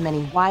author of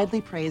many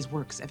widely praised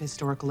works of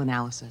historical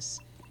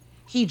analysis.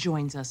 He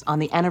joins us on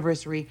the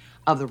anniversary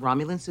of the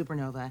Romulan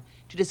supernova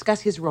to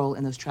discuss his role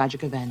in those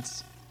tragic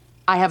events.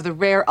 I have the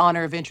rare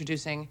honor of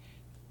introducing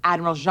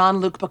Admiral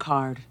Jean-Luc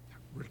Picard.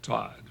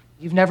 Retired.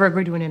 You've never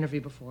agreed to an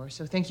interview before,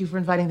 so thank you for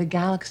inviting the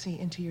galaxy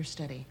into your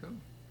study.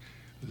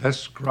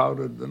 Less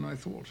crowded than I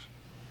thought.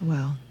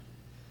 Well,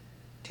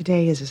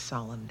 today is a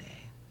solemn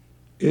day.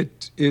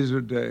 It is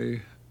a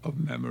day of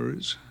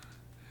memories.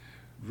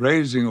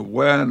 Raising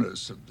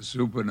awareness of the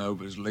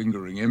supernova's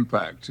lingering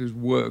impact is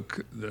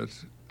work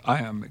that I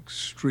am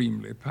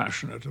extremely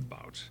passionate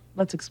about.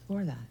 Let's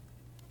explore that.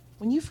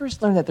 When you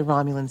first learned that the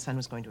Romulan sun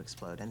was going to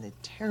explode and the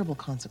terrible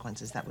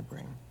consequences that would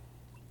bring,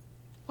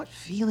 what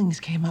feelings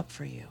came up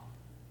for you?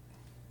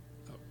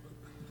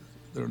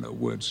 There are no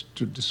words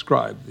to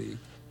describe the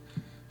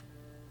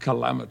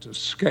calamitous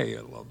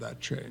scale of that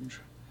change,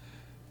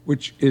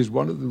 which is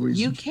one of the reasons...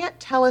 You can't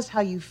tell us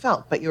how you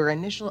felt, but your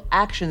initial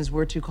actions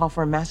were to call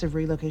for a massive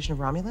relocation of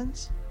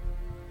Romulans?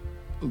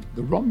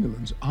 The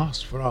Romulans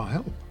asked for our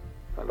help,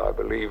 and I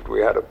believed we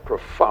had a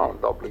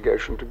profound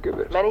obligation to give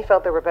it. Many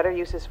felt there were better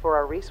uses for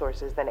our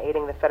resources than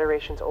aiding the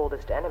Federation's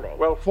oldest enemy.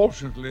 Well,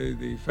 fortunately,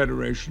 the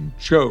Federation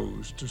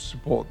chose to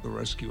support the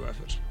rescue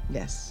effort.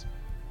 Yes.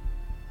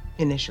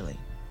 Initially.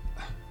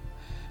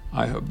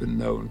 I have been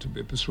known to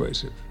be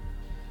persuasive.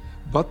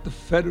 But the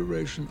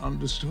Federation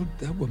understood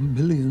there were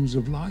millions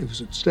of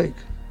lives at stake.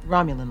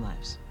 Romulan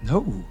lives.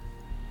 No.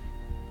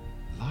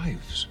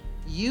 Lives.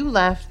 You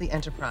left the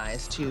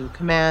Enterprise to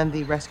command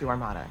the rescue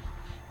armada.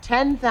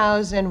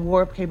 10,000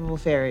 warp-capable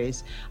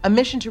ferries, a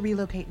mission to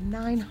relocate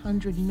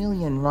 900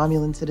 million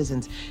Romulan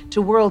citizens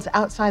to worlds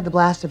outside the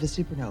blast of a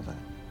supernova.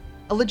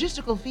 A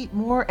logistical feat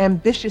more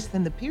ambitious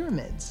than the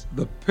pyramids.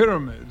 The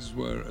pyramids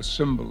were a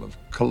symbol of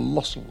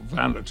colossal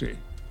vanity.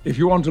 If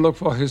you want to look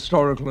for a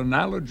historical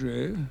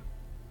analogy,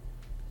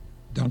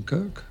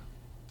 Dunkirk.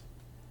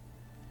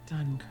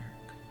 Dunkirk.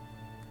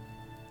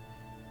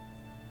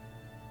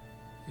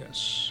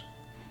 Yes.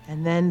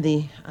 And then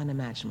the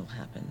unimaginable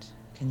happened.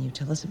 Can you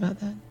tell us about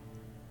that?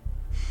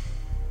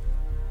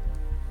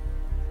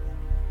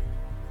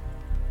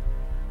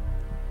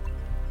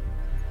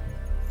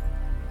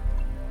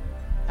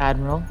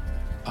 Admiral?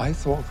 I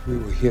thought we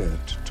were here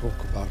to talk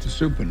about a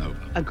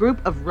supernova. A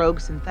group of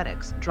rogue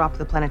synthetics dropped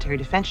the planetary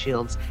defense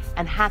shields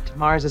and hacked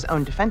Mars's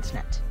own defense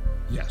net.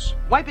 Yes.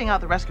 Wiping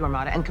out the rescue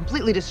armada and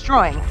completely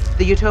destroying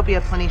the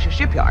Utopia Planitia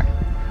shipyard.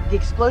 The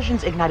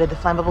explosions ignited the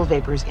flammable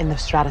vapors in the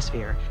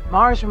stratosphere.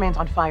 Mars remains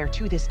on fire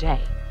to this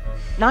day.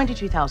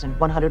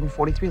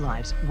 92,143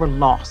 lives were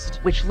lost,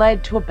 which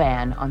led to a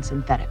ban on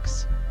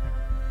synthetics.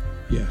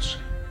 Yes.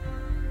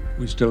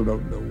 We still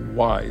don't know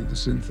why the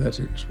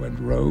synthetics went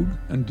rogue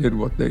and did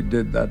what they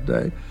did that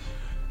day.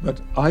 But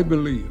I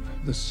believe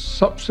the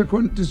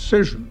subsequent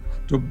decision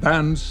to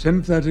ban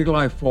synthetic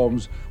life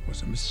forms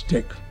was a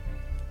mistake.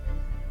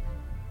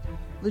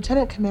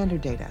 Lieutenant Commander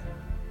Data,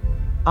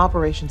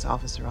 operations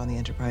officer on the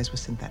Enterprise, was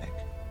synthetic.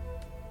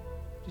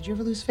 Did you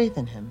ever lose faith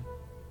in him?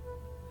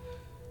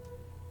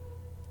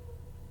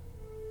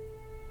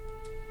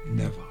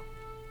 Never.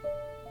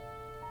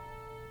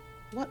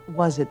 What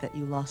was it that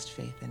you lost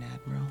faith in,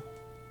 Admiral?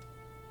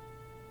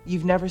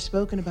 You've never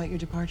spoken about your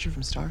departure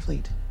from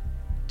Starfleet.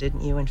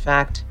 Didn't you, in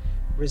fact,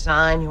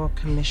 resign your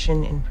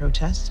commission in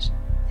protest?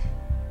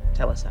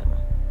 Tell us,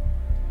 Admiral.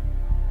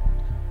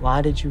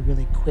 Why did you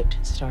really quit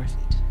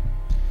Starfleet?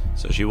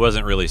 So she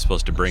wasn't really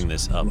supposed to bring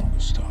this up.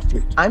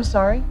 Starfleet. I'm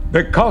sorry?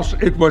 Because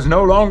it was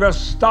no longer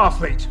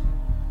Starfleet.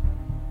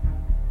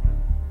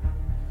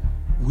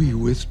 We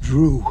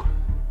withdrew.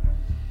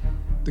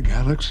 The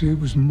galaxy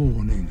was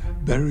mourning,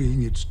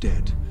 burying its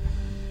dead.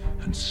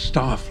 And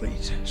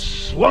Starfleet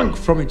slunk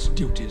from its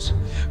duties.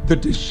 The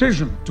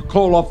decision to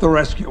call off the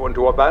rescue and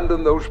to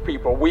abandon those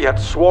people we had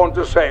sworn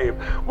to save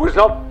was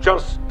not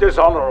just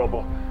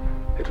dishonorable.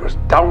 It was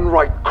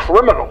downright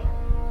criminal.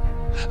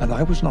 And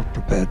I was not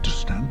prepared to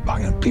stand by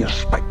and be a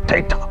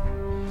spectator.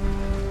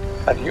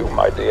 And you,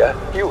 my dear,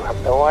 you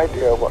have no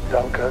idea what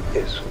Dunkirk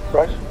is,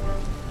 right?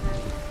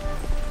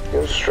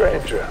 You're a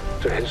stranger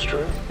to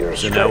history. You're a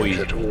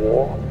stranger to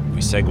war.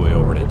 We segue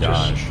over to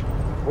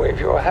Daj. Wave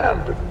your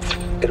hand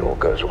and it all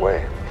goes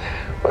away.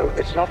 Well,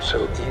 it's not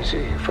so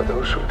easy for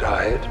those who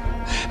died.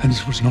 And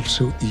it was not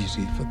so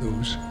easy for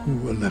those who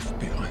were left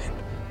behind.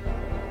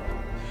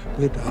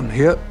 We're done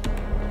here.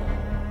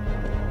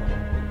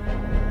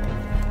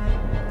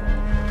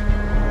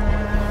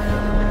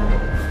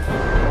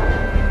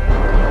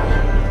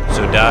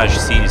 So Daj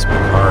sees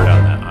Picard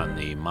on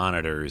the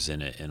monitors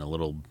in a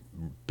little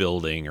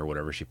building or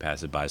whatever she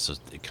passes by, so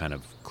it kind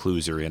of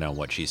clues her in on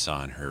what she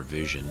saw in her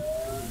vision.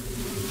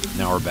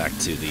 Now we're back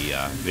to the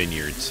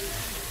vineyards.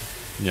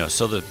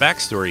 So the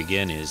backstory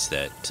again is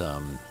that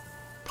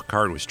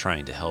Picard was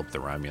trying to help the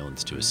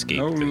Romulans to escape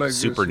the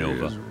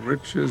supernova. As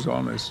rich as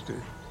honesty.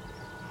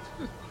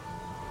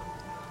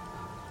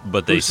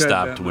 But they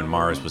stopped when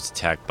Mars was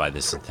attacked by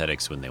the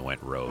synthetics when they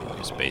went rogue,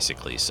 is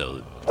basically.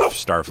 So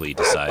Starfleet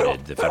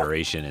decided, the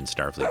Federation and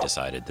Starfleet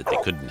decided that they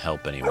couldn't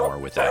help anymore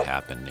with that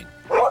happening.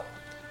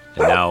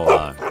 And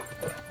now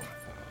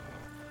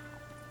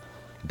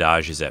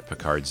Daj is at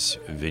Picard's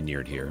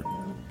vineyard here.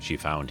 She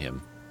found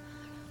him.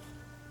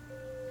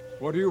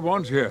 What do you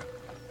want here?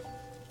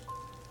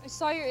 I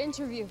saw your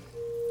interview.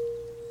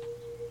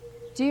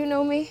 Do you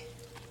know me?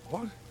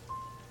 What?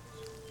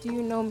 Do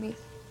you know me?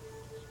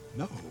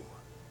 No.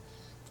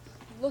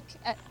 Look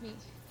at me.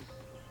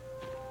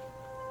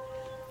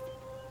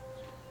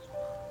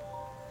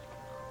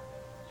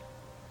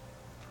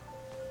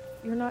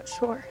 You're not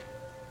sure.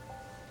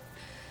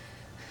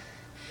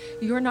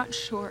 You're not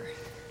sure.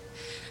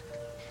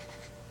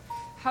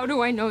 How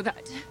do I know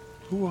that?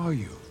 Who are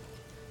you?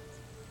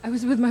 I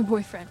was with my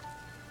boyfriend.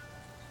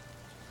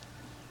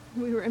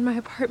 We were in my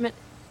apartment.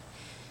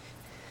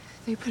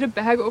 They put a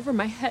bag over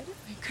my head.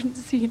 I couldn't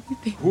see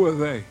anything. Who are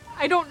they?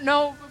 I don't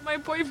know, but my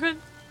boyfriend...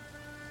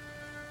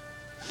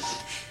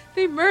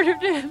 They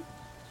murdered him.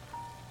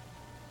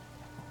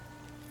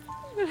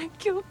 And I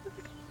killed them.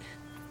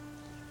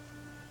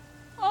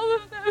 All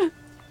of them.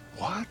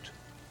 What?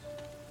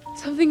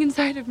 Something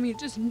inside of me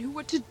just knew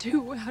what to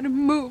do, how to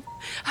move,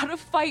 how to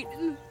fight,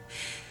 and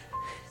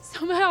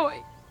somehow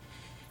it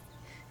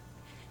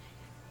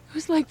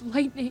was like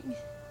lightning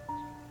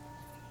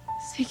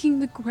seeking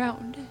the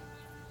ground.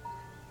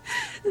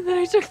 And then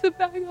I took the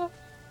bag off,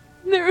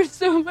 and there was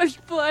so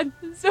much blood,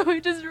 and so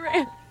I just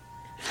ran.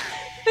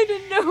 I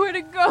didn't know where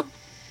to go.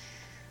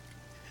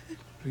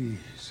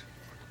 Please,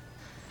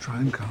 try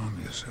and calm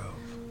yourself.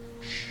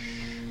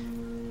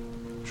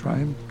 Try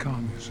and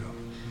calm yourself,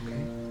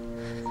 okay?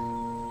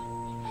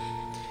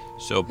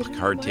 So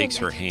Picard takes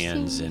her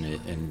hands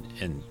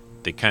and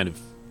they kind of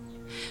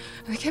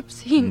I kept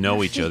seeing know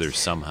her each other face.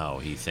 somehow,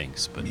 he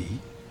thinks, but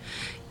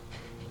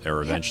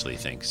or eventually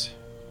thinks.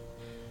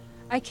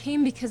 I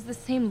came because the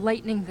same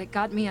lightning that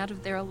got me out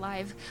of there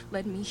alive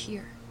led me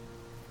here.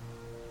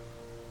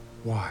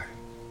 Why?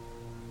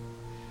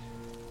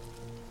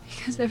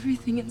 Because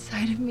everything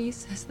inside of me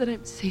says that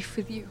I'm safe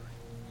with you.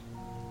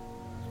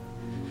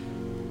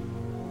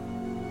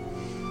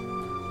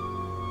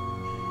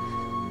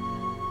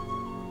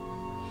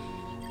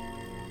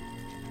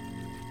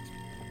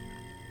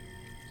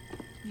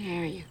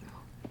 There you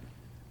go.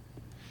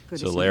 Good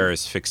So to see you.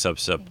 Laris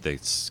fixes up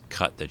this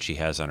cut that she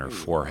has on her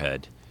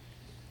forehead.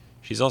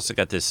 She's also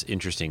got this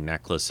interesting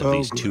necklace of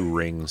these two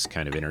rings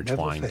kind of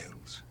intertwined. Never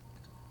fails.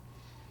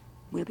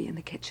 We'll be in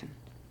the kitchen.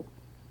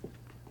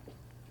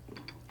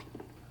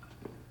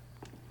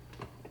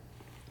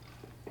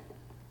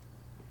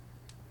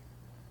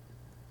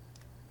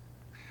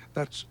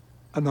 That's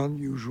an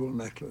unusual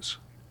necklace.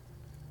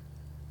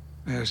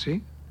 May I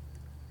see?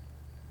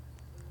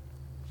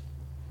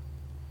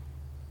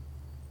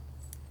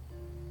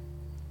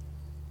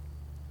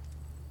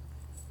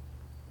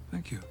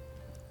 Thank you.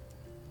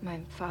 My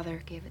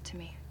father gave it to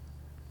me.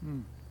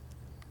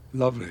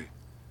 Lovely.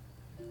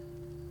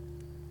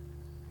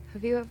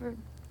 Have you ever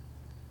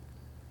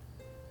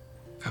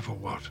Ever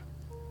what?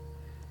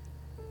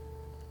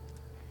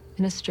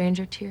 been a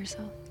stranger to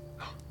yourself?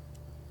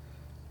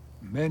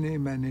 Many,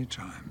 many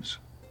times.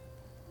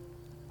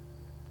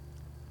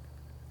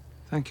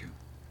 Thank you.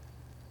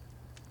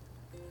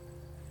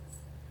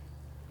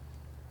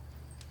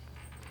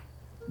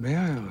 May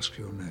I ask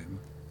your name?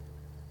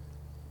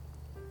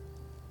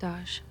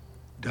 Daj.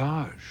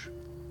 Daj.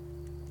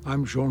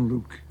 I'm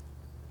Jean-Luc.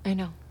 I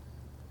know.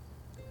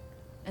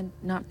 And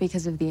not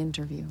because of the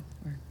interview,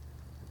 or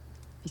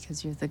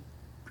because you're the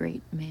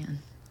great man.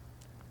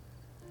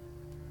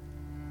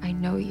 I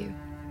know you.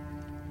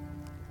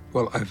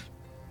 Well, I've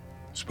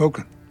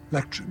spoken,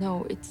 lectured.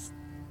 No, it's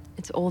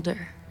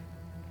older.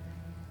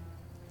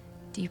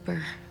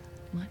 Deeper.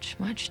 Much,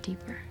 much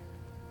deeper.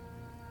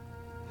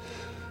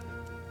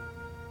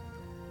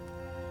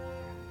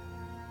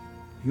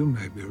 You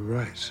may be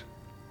right.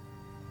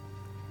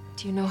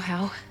 Do you know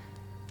how?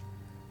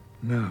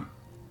 No.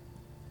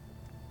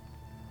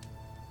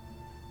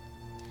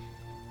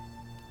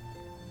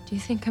 Do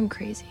you think I'm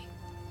crazy?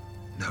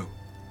 No.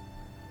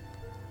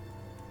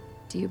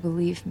 Do you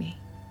believe me?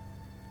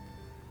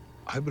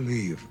 I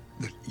believe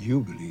that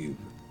you believe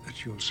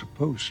that you're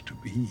supposed to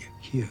be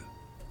here.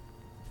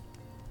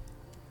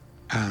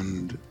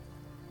 And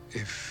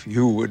if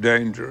you were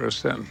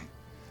dangerous, then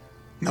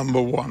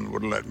number one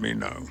would let me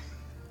know.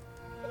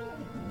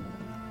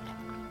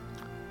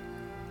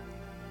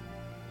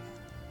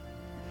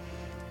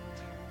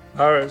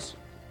 Laris,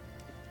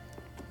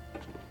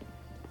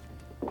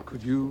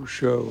 could you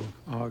show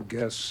our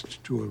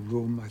guest to a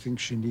room? I think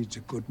she needs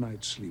a good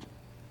night's sleep.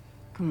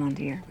 Come on,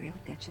 dear. We'll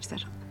get you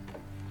set up.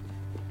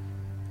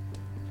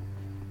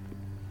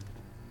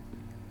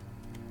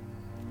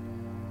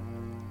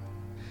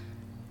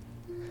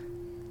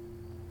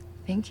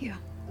 Thank you.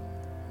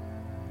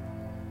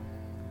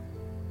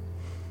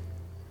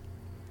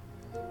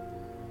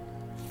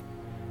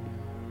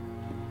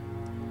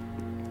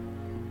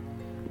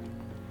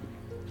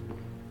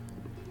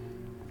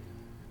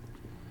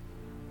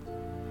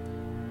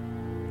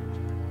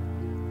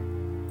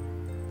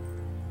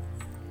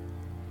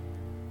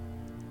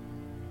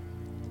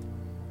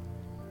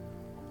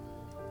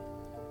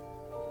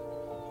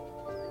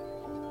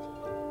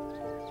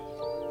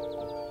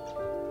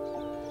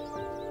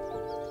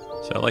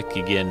 So I like,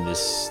 again,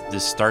 this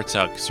starts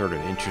out sort of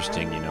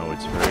interesting, you know,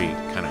 it's very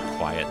kind of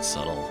quiet,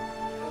 subtle.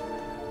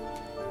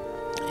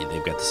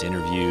 they've got this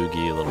interview, give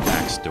you a little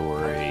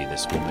backstory.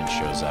 This woman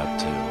shows up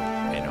to,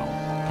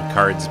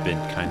 Picard's been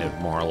kind of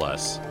more or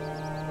less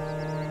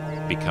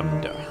become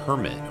a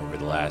hermit over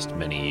the last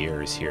many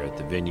years here at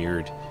the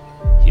Vineyard.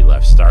 He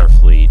left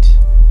Starfleet,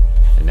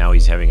 and now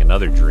he's having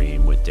another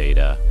dream with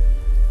Data.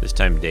 This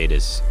time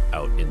Data's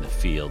out in the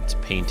fields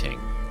painting.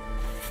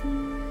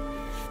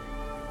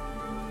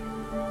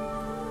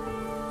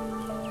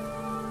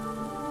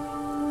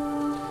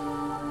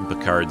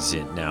 Picard's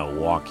now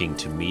walking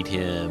to meet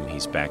him.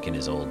 He's back in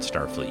his old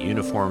Starfleet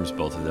uniforms.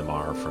 Both of them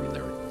are from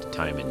their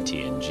time in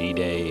TNG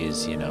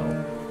days,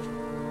 And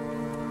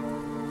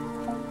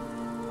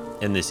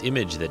this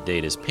image that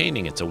Data's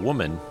painting, it's a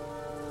woman.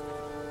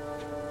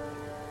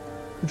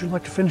 Would you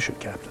like to finish it,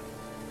 Captain?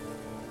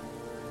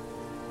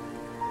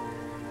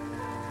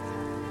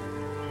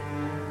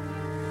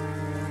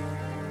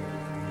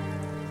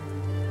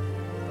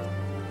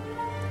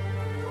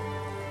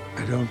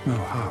 I don't know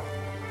how.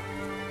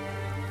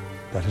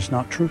 That is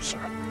not true, sir.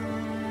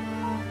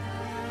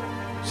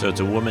 So it's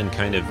a woman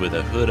kind of with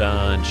a hood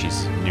on.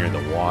 She's near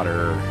the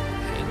water.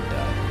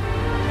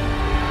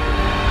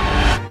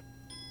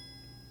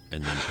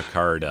 And then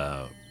Picard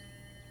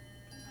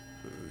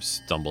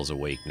stumbles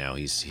awake now.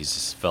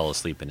 He's fell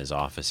asleep in his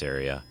office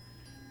area.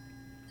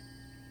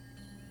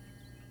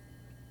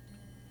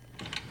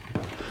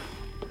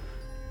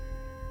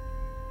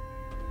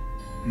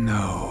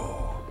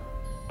 No.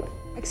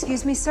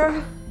 Excuse me,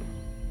 sir.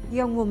 The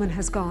young woman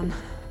has gone.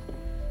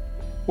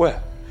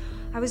 Where?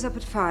 I was up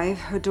at 5.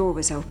 Her door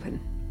was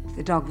open.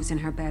 The dog was in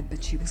her bed,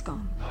 but she was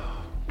gone.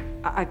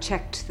 I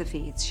checked the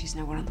feeds. She's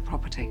nowhere on the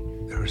property.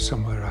 There is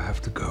somewhere I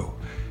have to go.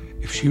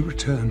 If she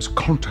returns,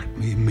 contact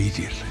me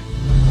immediately.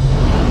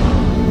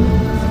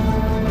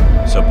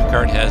 So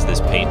Picard has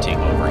this painting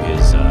over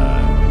his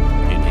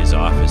in his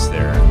office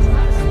there.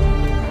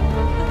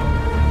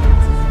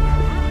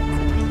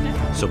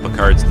 So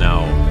Picard's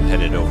now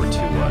headed over to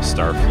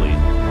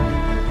Starfleet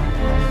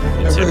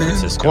in San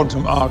Francisco.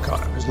 Quantum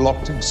archive is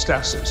locked in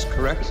stasis,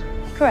 correct?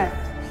 Correct.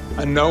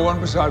 And no one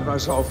beside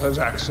myself has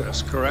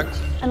access, correct?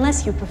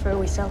 Unless you prefer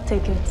we sell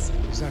tickets.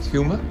 Is that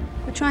humor?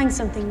 We're trying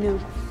something new.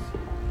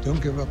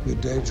 Don't give up your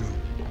day job.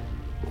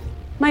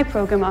 My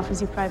program offers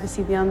you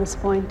privacy beyond this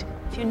point.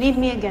 If you need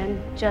me again,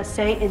 just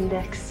say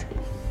Index.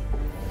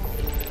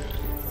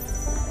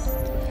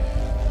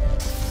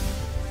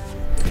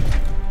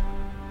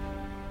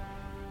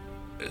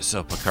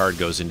 So Picard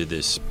goes into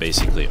this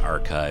basically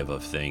archive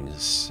of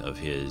things of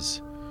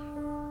his.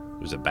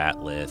 There's a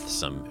bat'leth,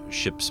 some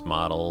ship's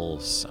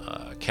models,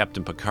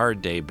 Captain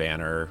Picard Day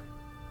banner.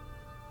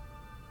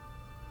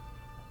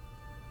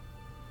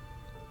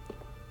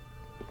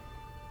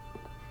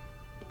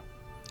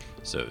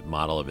 So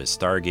model of his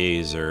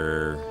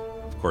Stargazer,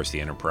 of course the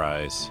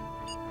Enterprise.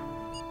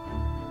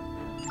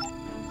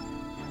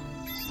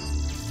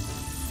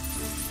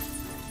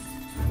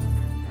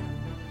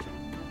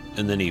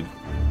 And then he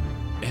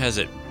has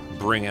it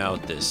bring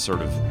out this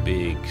sort of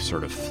big,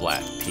 sort of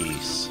flat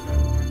piece.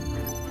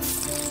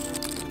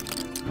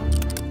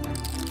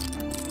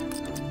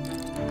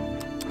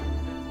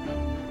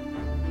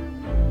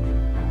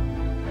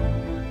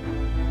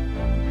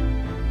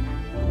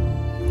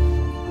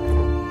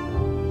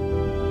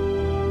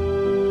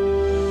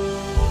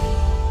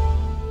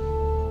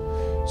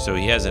 So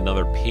he has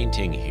another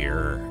painting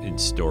here in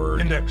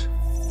stored. Index.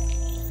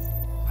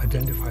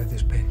 Identify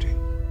this painting.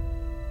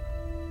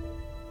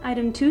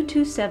 Item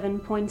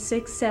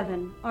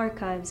 227.67,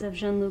 Archives of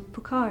Jean-Luc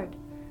Picard.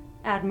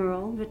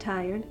 Admiral,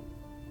 retired.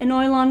 An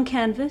oil-on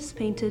canvas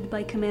painted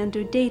by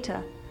Commander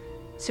Data,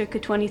 circa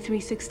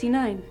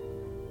 2369.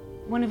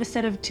 One of a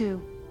set of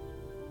 2.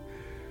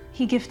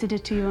 He gifted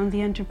it to you on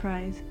the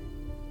Enterprise.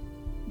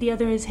 The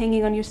other is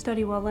hanging on your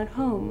study wall at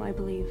home, I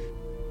believe.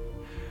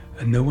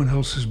 And no one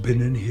else has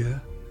been in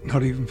here,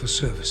 not even for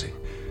servicing.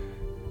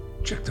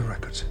 Check the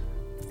records.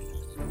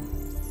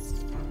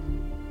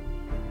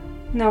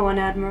 No one,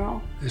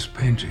 Admiral. This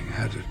painting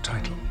had a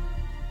title.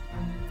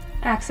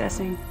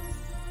 Accessing.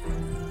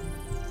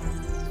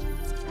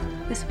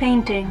 This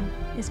painting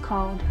is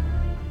called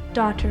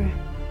Daughter.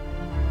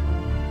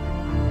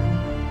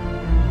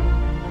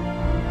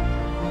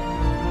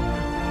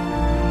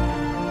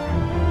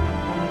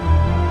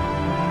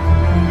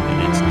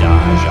 And it's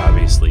Dahj,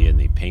 obviously, in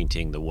the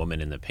painting. The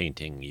woman in the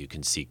painting you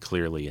can see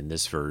clearly in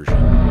this version.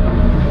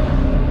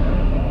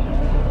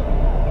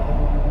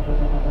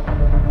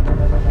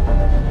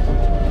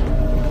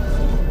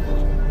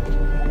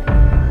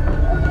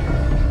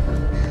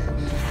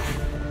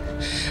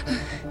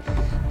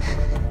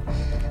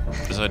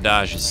 So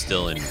Dahj is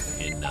still in I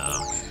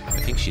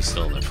think she's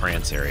still in the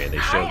France area. They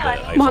showed the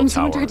Eiffel Mom, Tower.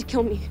 someone tried to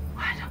kill me.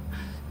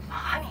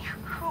 Honey,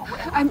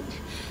 who?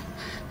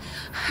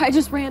 I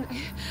just ran.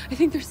 I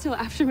think they're still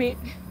after me.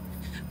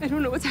 I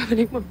don't know what's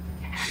happening, Mom.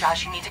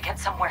 Dahj, you need to get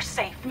somewhere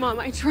safe. Mom,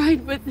 I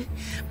tried, but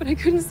I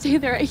couldn't stay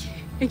there. I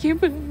can't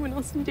put anyone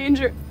else in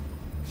danger.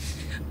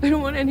 I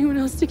don't want anyone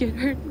else to get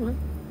hurt, Mom.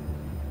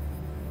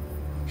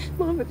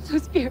 Mom, I'm so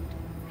scared.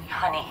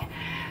 Honey,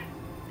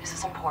 this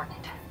is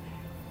important.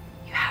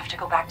 You have to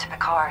go back to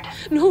Picard.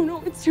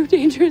 No, it's too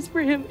dangerous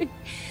for him.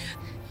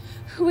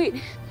 Wait,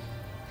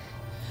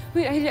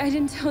 I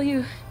didn't tell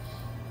you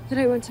that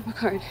I went to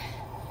Picard.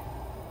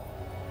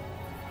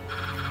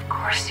 Of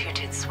course you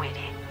did,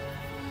 sweetie.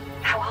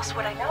 How else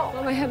would I know?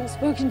 Mom, I haven't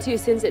spoken to you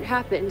since it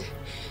happened.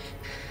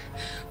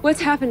 What's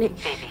happening?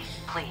 Baby,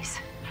 please.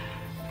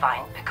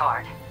 Find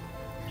Picard.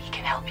 He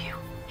can help you.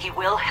 He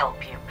will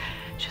help you.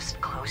 Just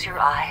close your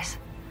eyes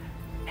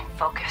and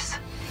focus.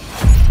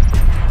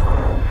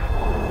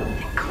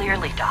 And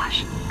clearly,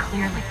 Dash.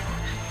 Clearly.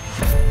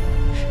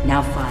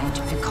 Now find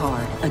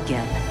Picard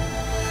again.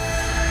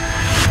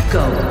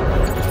 Go.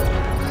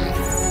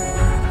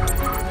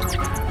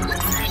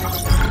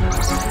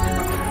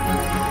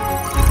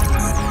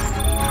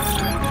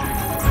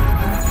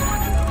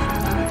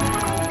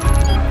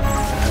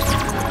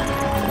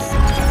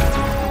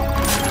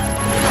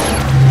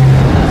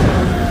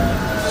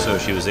 So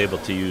she was able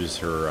to use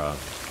her,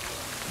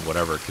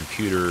 whatever,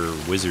 computer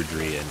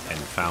wizardry and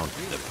found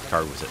that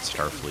Picard was at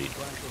Starfleet.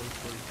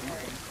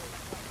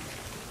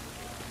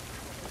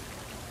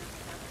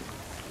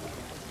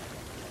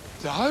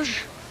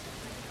 Daj?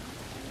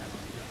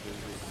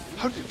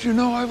 How did you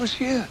know I was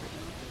here?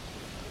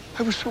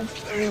 I was so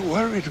very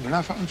worried when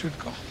I found you'd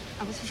gone.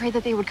 I was afraid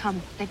that they would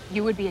come, that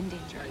you would be in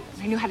danger.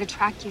 I knew how to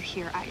track you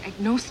here. I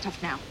know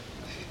stuff now.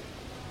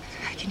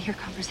 I can hear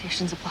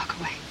conversations a block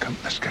away. Come,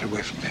 let's get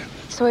away from here.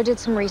 So I did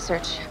some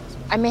research.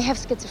 I may have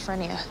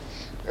schizophrenia.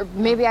 Or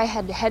maybe I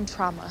had head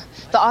trauma.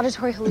 The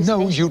auditory hallucinations.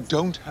 No, you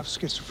don't have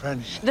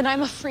schizophrenia. Then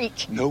I'm a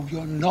freak. No,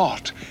 you're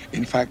not.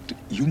 In fact,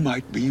 you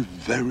might be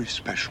very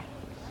special.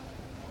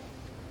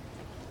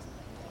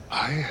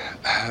 I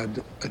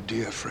had a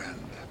dear friend,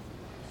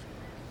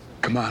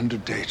 Commander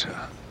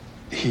Data.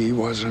 He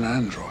was an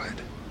android.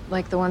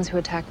 Like the ones who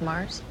attacked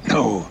Mars?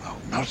 No,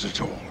 not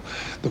at all.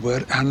 The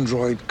word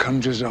android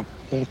conjures up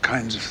all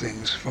kinds of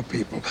things for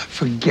people.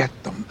 Forget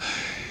them.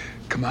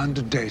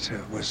 Commander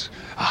Data was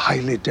a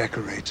highly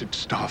decorated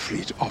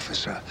Starfleet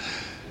officer,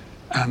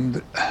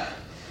 and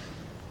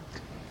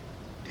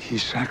he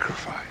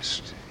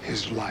sacrificed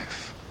his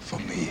life for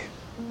me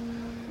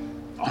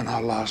on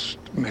our last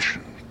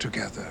mission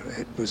together.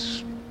 It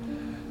was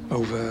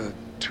over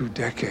 2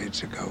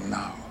 decades ago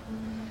now.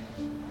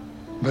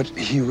 But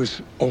he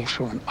was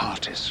also an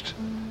artist,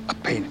 a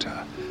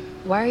painter.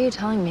 Why are you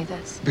telling me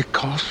this?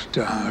 Because,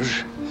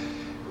 Daj,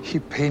 he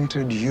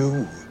painted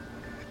you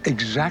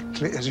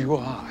exactly as you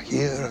are,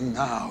 here and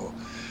now.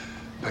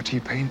 But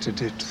he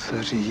painted it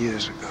 30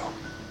 years ago.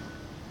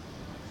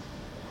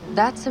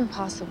 That's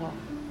impossible.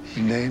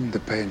 He named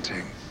the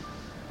painting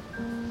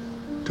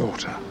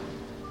Daughter.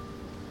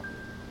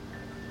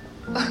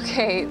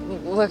 Okay,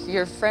 look,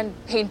 your friend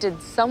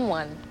painted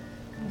someone,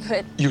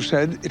 but... You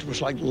said it was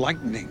like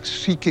lightning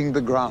seeking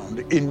the ground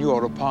in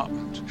your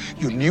apartment.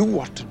 You knew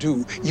what to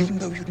do, even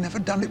though you'd never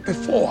done it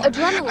before.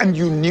 Adrenaline. And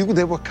you knew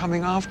they were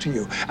coming after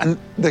you. And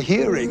the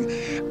hearing.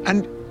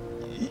 And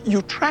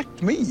you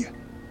tracked me.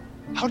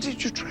 How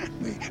did you track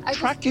me?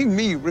 Tracking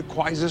me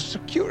requires a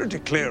security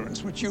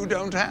clearance, which you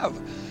don't have.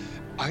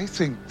 I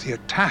think the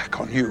attack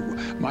on you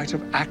might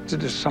have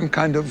acted as some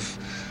kind of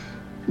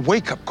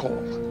wake-up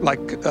call, like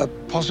a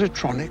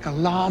positronic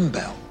alarm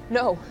bell.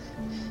 No,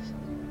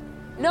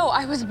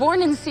 I was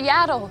born in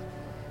Seattle.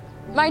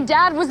 My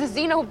dad was a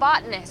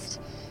xenobotanist,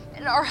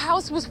 and our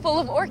house was full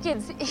of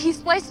orchids. He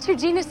spliced 2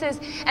 genuses,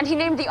 and he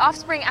named the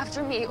offspring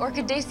after me,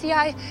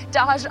 Orchidaceae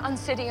Daj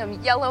Oncidium,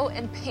 yellow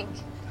and pink.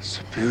 It's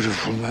a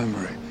beautiful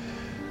memory.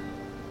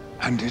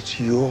 And it's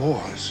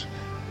yours.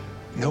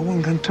 No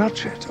one can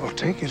touch it or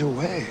take it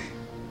away.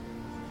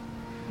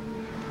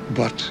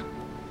 But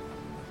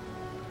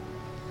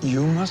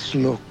you must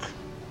look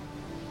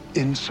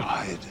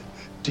inside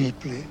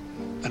deeply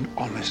and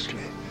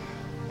honestly.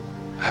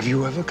 Have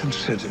you ever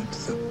considered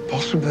the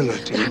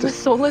possibility I'm a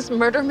soulless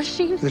murder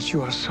machine? that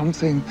you are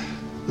something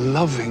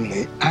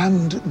lovingly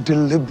and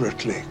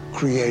deliberately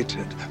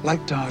created, like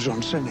Daj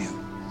Oncidium?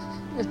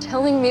 You're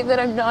telling me that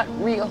I'm not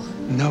real.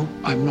 No,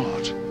 I'm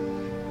not.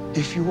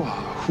 If you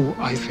are who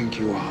I think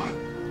you are,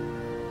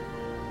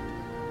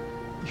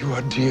 you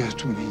are dear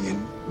to me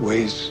in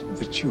ways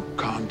that you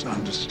can't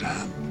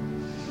understand.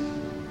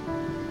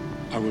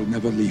 I will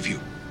never leave you.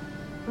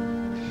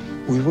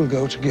 We will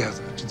go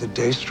together to the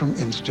Daystrom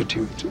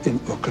Institute in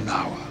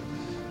Okinawa.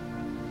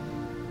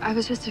 I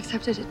was just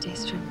accepted at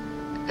Daystrom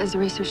as a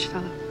research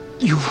fellow.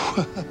 You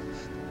were?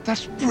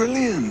 That's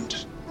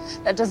brilliant.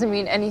 That doesn't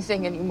mean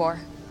anything anymore.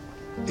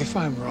 If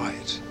I'm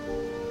right,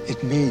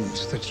 it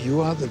means that you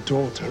are the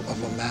daughter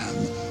of a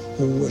man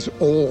who was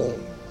all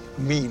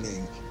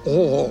meaning,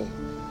 all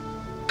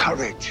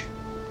courage.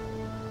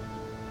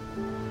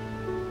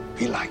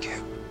 Be like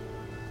him.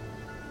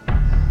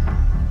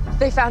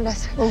 They found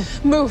us.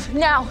 Move,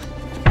 now.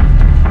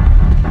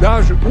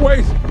 Daj,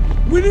 wait!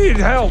 We need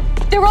help!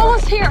 They're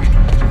almost here.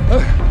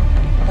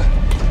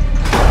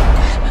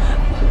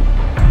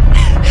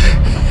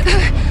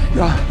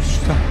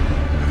 Stop.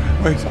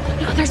 Wait.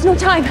 No, there's no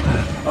time.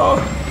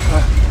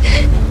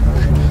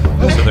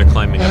 So they're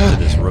climbing up to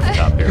this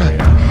rooftop area.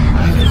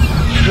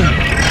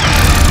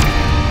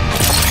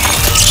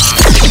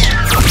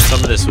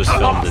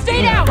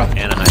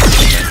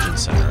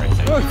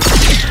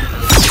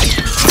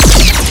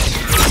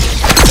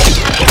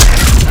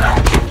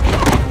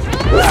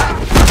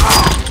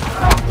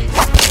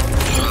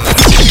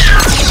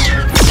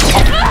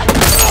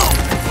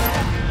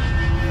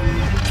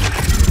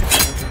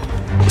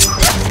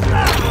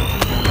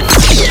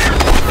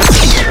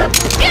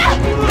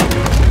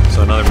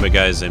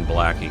 guy's in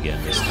black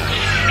again this time.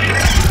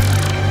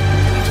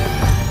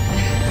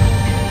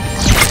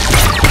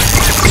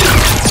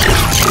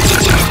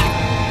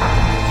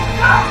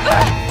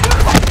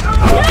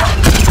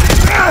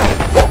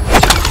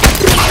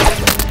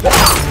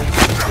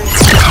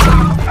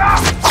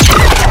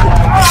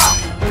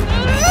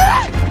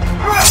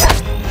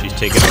 She's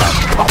taken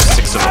about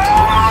 6 of them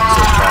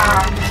so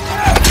far.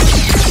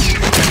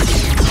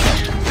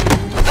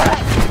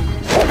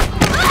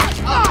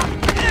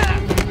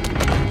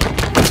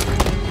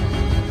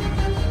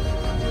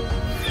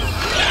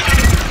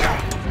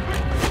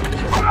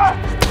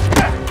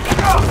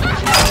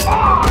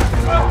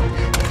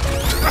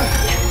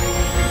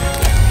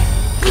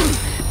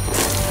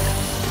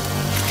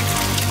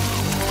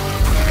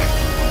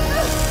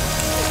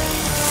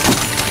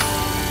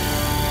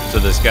 So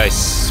this guy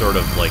sort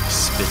of like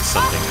spits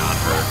something on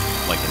her,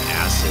 like an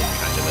acid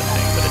kind of a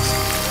thing, but it's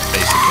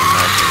basically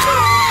melting her.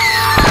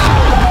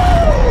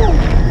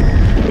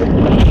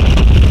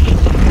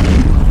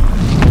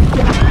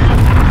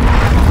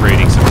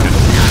 Creating some kind of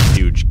weird,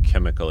 huge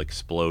chemical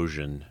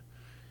explosion.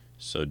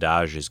 So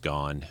Dahj is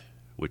gone,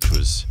 which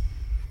was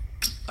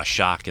a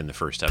shock in the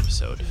first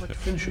episode.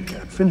 Finish it,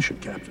 Captain. Finish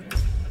it, Captain.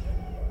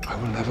 I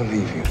will never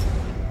leave you.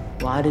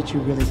 Why did you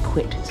really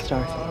quit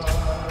Starfleet?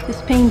 This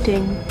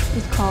painting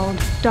is called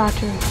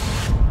Daughter.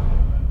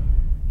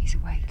 He's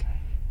awake.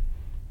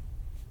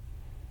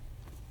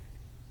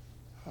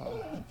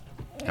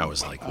 I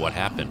was like, what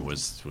happened?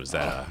 Was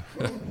that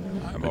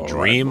a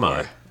dream?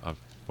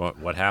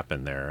 What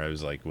happened there? I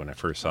was like, when I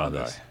first saw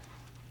this.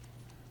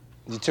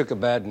 You took a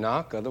bad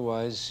knock,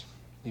 otherwise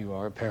you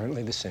are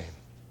apparently the same.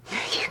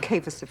 You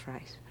gave us a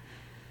fright.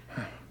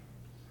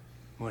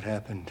 What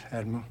happened,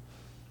 Admiral?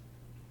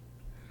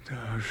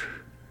 Dahj.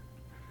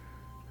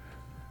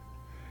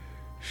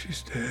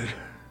 She's dead.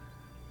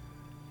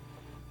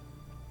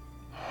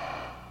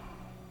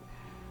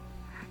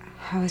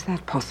 How is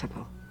that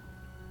possible?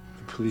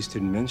 The police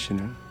didn't mention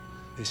it.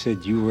 They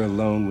said you were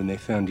alone when they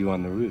found you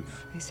on the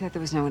roof. They said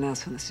there was no one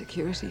else on the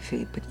security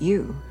feed, but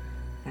you.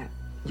 That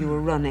you were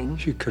running.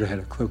 She could have had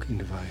a cloaking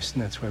device,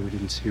 and that's why we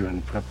didn't see her on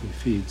the property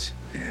feeds.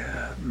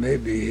 Yeah,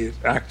 maybe it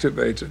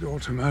activated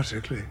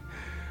automatically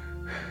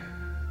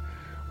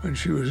when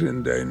she was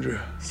in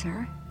danger.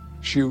 Sir?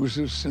 She was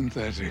a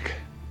synthetic.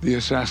 The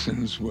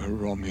assassins were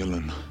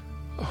Romulan.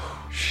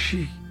 Oh,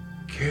 she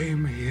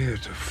came here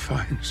to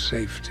find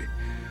safety.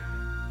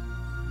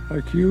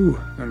 Like you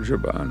and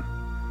Jaban.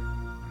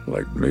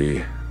 Like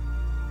me.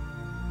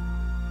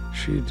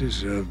 She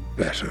deserved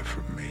better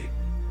from me.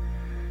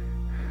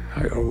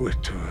 I owe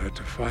it to her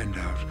to find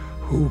out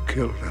who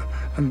killed her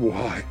and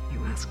why.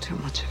 You ask too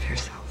much of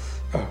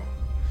yourself. Oh,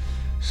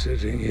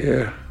 sitting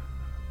here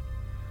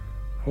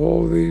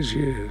all these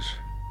years,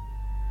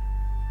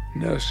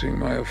 nursing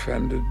my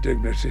offended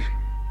dignity,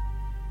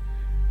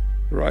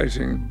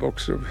 writing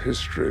books of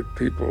history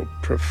people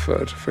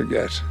prefer to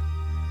forget.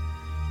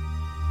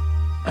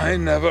 I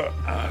never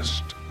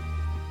asked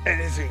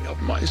anything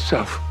of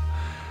myself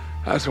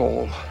at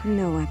all.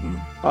 No,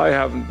 Admiral. I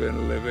haven't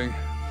been living.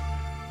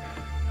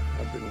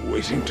 I've been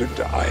waiting to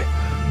die.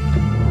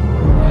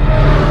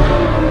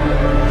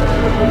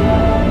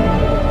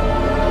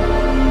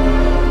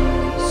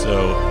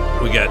 So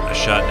we got a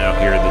shot now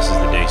here. This is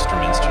the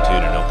Daystrom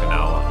Institute in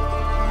Okinawa.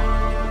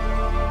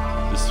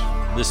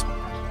 This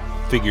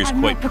figures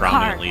Admiral quite Picard.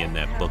 prominently in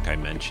that book I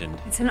mentioned.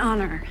 It's an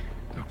honor.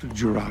 Dr.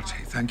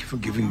 Jurati, thank you for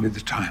giving me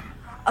the time.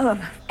 Oh,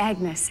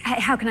 Agnes,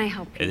 how can I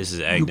help you? And this is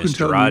You Agnes can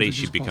tell me Jurati. if it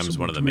She is becomes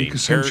possible one of the to main make a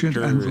sentient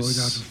android characters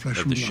out of flesh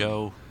of and the blood.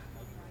 show.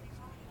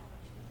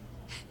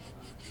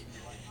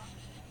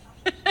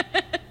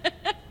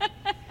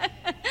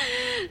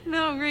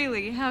 No,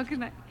 really, how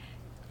can I?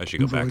 I should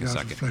go back Android a out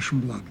of second. flesh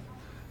and blood.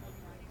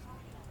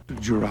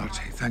 Dr.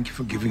 Jurati, thank you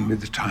for giving me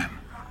the time.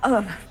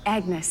 Oh,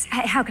 Agnes,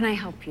 how can I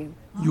help you?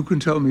 You can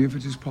tell me if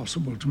it is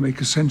possible to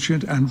make a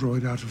sentient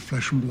android out of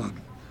flesh and blood.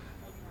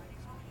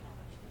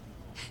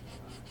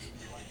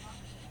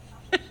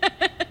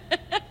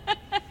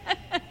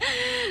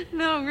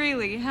 No,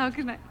 really, how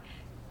can I?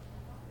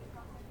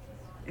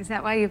 Is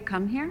that why you've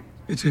come here?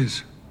 It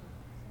is.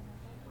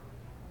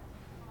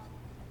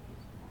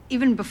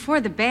 Even before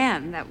the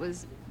ban, that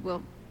was,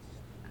 well,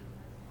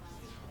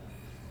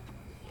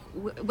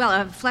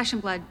 a flesh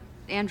and blood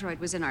android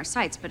was in our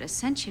sights, but a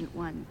sentient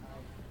one,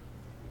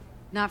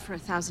 not for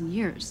 1,000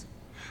 years.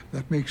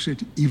 That makes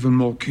it even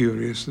more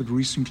curious that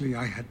recently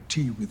I had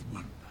tea with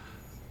one.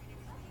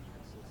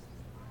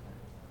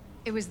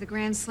 It was the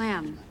Grand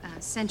Slam,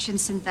 sentient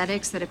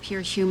synthetics that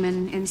appear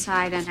human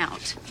inside and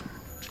out.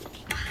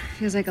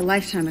 Feels like a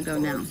lifetime ago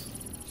now.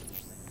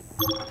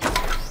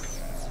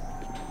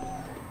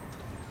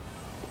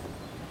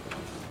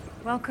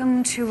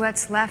 Welcome to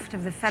what's left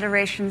of the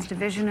Federation's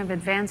Division of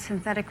Advanced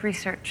Synthetic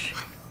Research.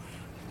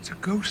 It's a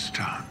ghost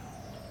town.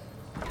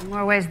 In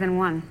more ways than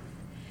one.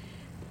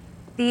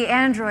 The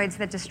androids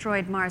that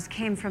destroyed Mars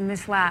came from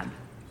this lab.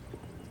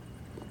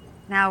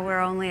 Now we're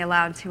only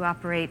allowed to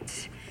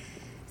operate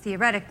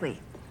theoretically.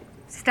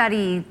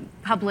 Study,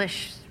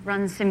 publish,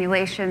 run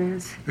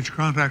simulations. But you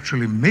can't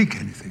actually make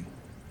anything.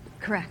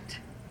 Correct.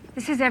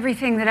 This is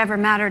everything that ever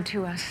mattered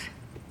to us.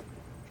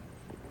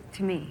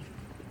 To me.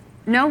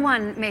 No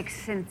one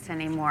makes synths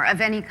anymore,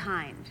 of any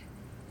kind.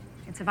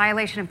 It's a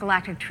violation of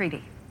galactic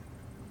treaty.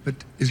 But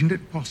isn't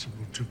it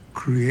possible to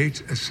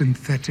create a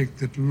synthetic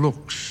that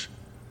looks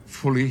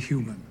fully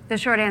human? The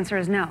short answer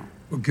is no.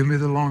 Well, give me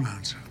the long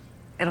answer.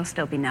 It'll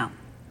still be no.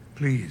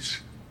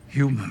 Please,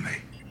 humor me.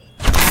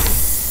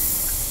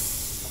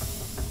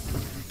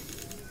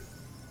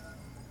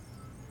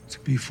 It's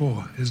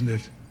B4, isn't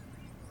it?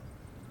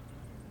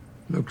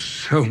 Looks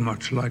so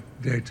much like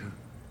Data.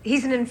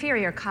 He's an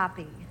inferior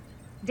copy.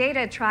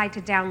 Data tried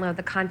to download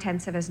the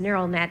contents of his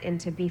neural net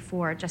into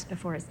B4 just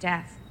before his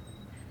death.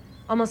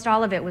 Almost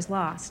all of it was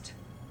lost.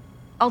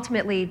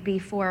 Ultimately,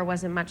 B4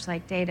 wasn't much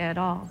like Data at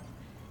all.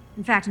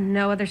 In fact,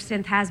 no other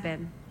synth has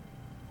been.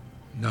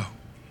 No.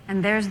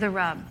 And there's the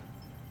rub.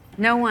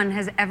 No one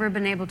has ever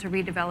been able to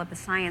redevelop the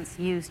science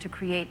used to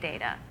create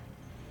Data.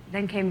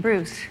 Then came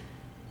Bruce.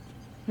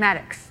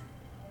 Maddox.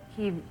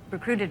 He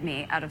recruited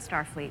me out of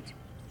Starfleet.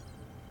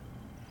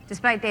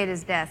 Despite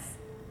Data's death,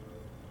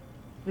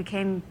 we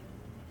came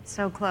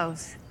so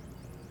close.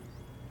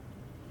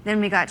 Then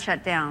we got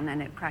shut down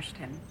and it crushed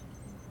him.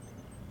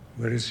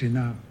 Where is he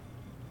now?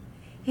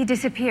 He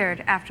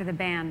disappeared after the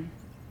ban.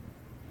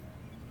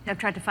 I've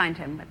tried to find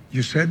him, but...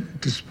 You said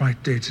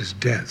despite Data's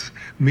death,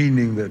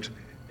 meaning that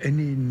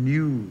any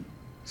new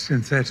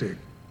synthetic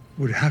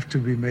would have to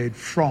be made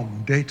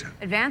from Data.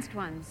 Advanced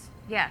ones,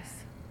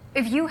 yes.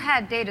 If you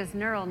had Data's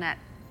neural net,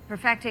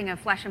 perfecting a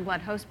flesh and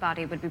blood host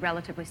body would be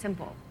relatively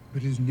simple.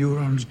 But his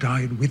neurons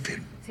died with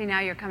him. See, now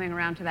you're coming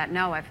around to that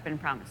no I've been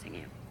promising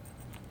you.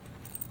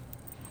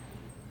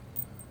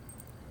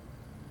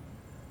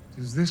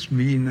 Does this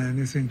mean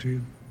anything to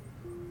you?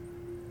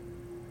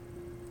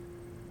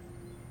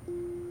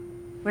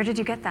 Where did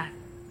you get that?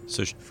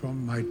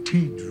 From my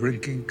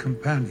tea-drinking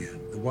companion,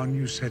 the one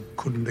you said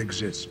couldn't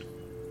exist.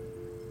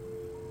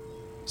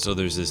 So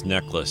there's this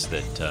necklace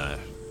that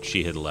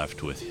she had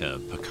left with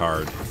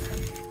Picard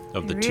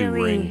of the two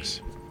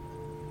rings.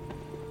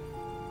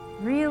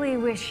 Really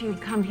wish you'd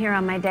come here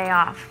on my day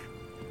off.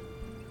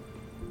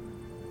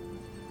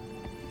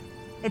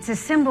 It's a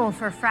symbol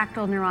for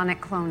fractal neuronic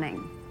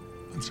cloning.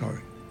 I'm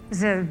sorry.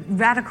 It's a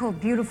radical,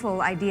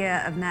 beautiful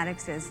idea of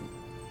Maddox's.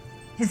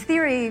 His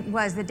theory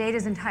was that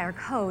Data's entire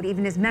code,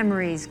 even his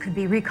memories, could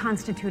be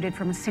reconstituted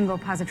from a single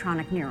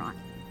positronic neuron.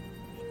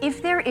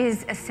 If there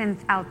is a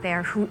synth out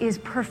there who is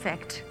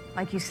perfect,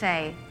 like you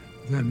say...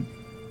 Then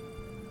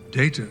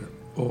Data,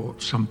 or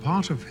some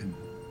part of him,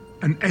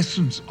 an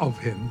essence of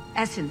him...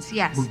 Essence,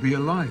 yes. ...would be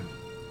alive.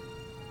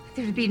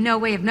 There'd be no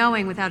way of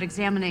knowing without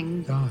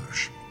examining...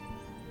 Dash,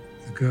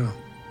 the girl.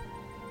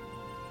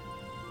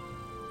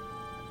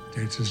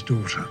 Data's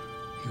daughter.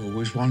 He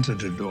always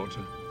wanted a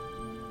daughter.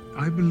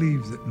 I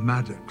believe that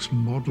Maddox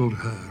modeled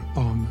her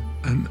on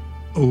an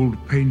old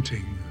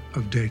painting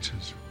of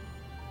Data's.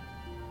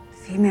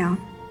 Female?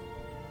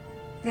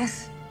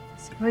 Yes, I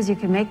suppose you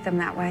can make them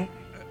that way.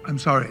 I'm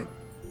sorry,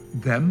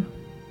 them?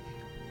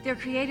 They're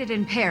created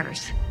in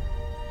pairs.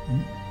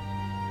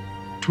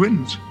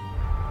 Twins?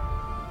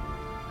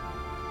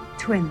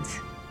 Twins.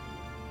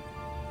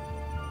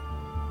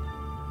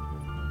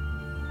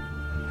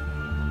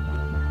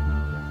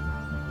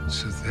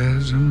 So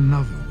there's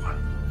another one.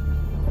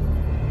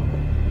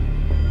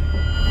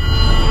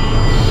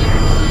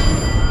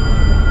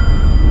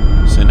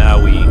 So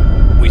now we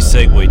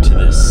segue to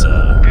this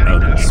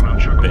out in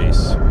space. There's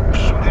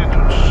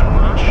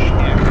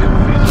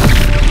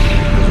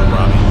a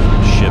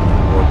Romulan ship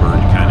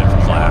warbird kind of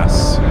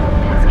class.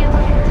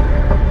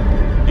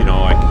 You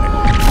know,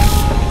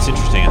 it's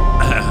interesting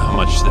how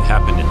much that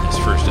happened in this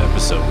first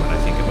episode when I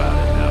think about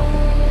it now.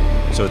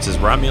 So it says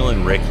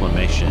Romulan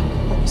reclamation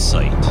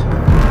site.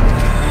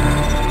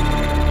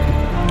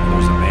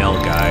 There's a male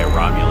guy, a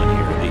Romulan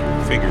here. He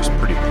figures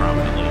pretty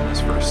prominently in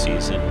this first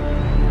season.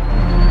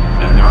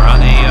 And they're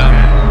on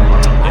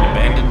an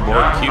abandoned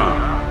Borg cube.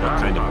 What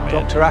kind of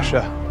abandoned? Dr.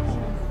 Asher.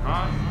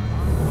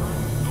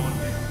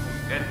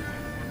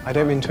 I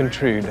don't mean to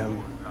intrude.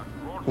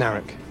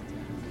 Narek.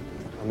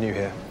 I'm new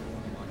here.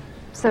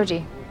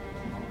 Soji.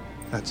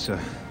 That's a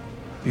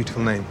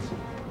beautiful name.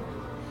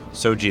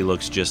 Soji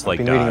looks just like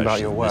I've been reading Daj. about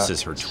your work. This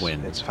is her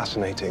twin. It's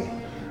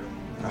fascinating.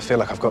 I feel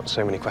like I've got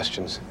so many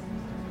questions.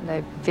 And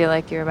I feel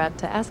like you're about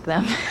to ask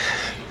them.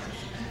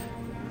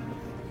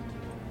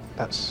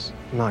 That's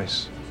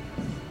nice.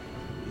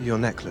 Your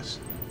necklace.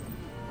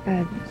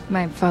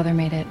 My father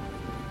made it.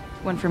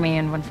 One for me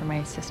and one for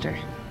my sister.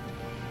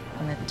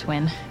 I'm a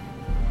twin.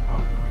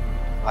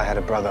 I had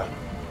a brother.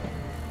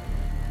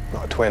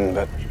 Not a twin,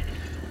 but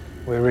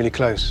we were really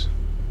close.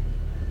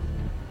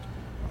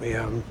 We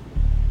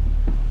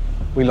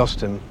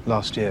lost him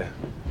last year.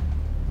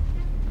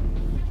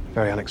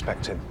 Very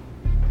unexpected.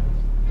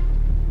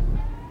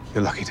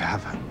 You're lucky to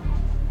have her.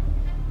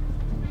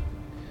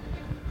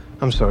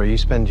 I'm sorry, you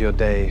spend your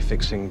day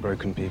fixing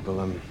broken people.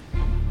 I'm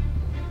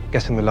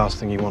guessing the last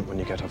thing you want when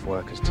you get off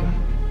work is to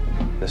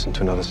listen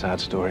to another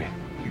sad story.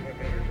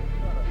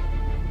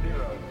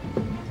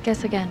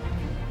 Guess again.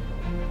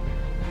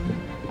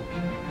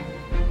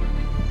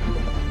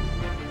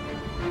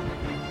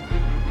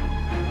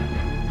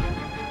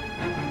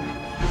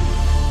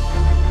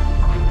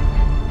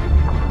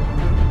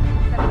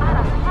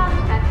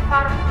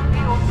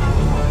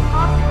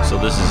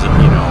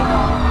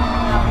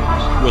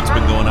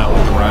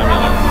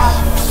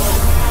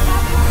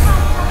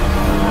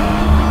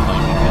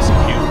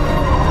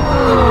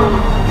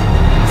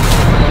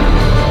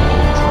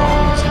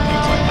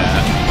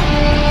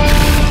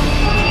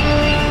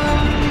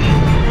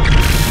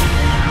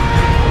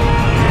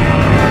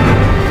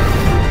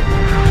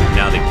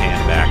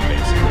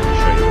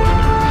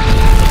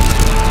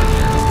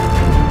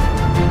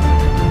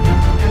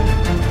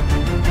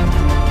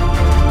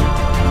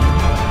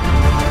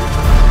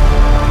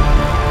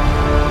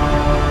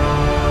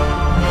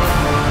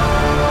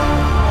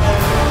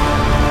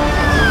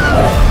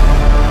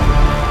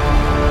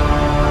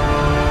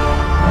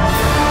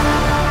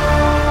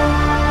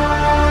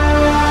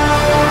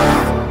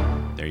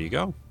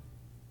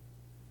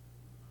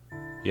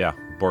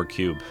 Borg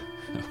cube.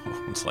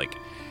 It's like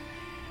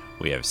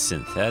we have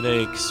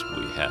synthetics,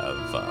 we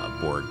have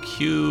Borg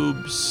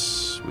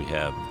cubes, we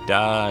have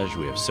Dahj,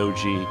 we have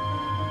Soji.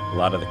 A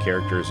lot of the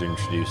characters are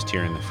introduced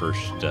here in the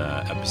first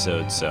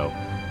episode, so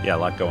yeah, a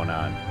lot going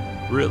on.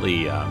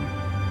 Really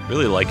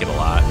like it a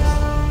lot.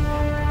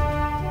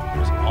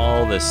 There's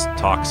all this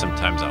talk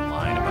sometimes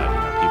online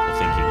about people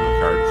thinking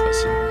Picard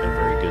wasn't a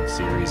very good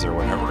series or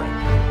whatever.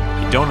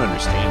 I don't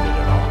understand it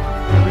at all.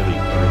 I really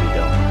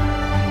don't.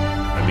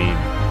 I mean,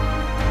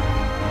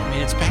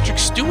 it's Patrick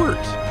Stewart,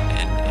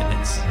 and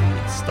it's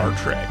Star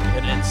Trek,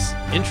 and it's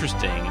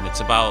interesting, and it's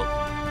about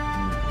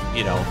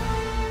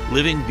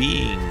living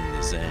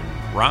beings and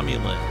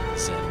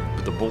Romulans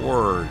and the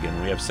Borg,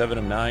 and we have 7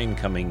 of 9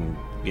 coming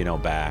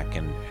back,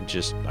 and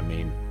just,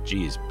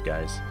 geez,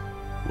 guys,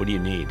 what do you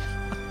need?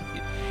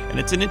 And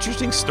it's an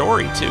interesting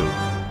story too.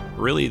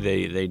 Really,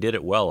 they did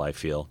it well, I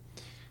feel.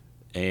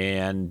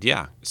 And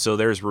yeah, so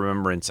there's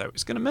Remembrance. I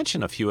was going to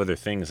mention a few other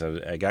things.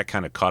 I got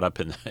kind of caught up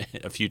in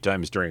a few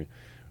times during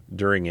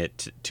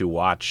it to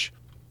watch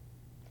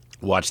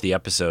the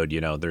episode.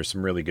 There's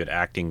some really good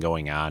acting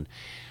going on,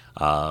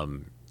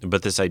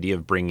 but this idea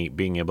of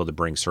being able to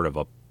bring sort of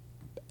a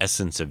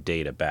essence of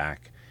data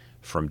back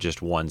from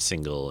just one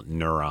single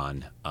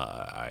neuron,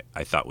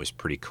 I thought was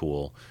pretty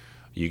cool.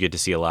 You get to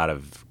see a lot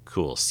of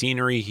cool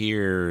scenery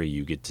here.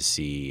 You get to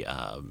see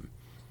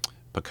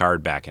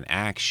Picard back in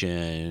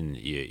action.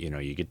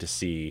 You get to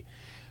see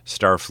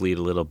Starfleet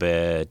a little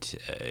bit,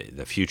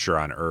 the future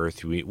on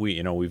Earth.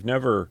 We've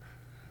never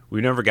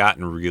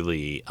gotten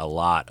really a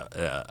lot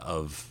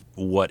of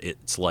what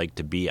it's like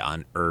to be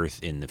on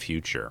Earth in the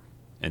future,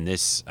 and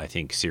this, I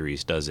think,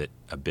 series does it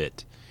a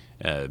bit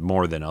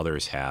more than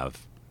others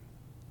have.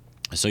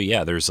 So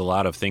yeah, there's a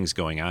lot of things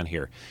going on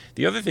here.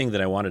 The other thing that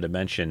I wanted to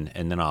mention,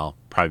 and then I'll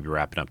probably be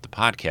wrapping up the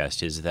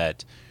podcast, is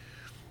that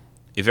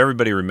if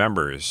everybody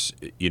remembers,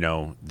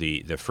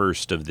 the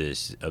first of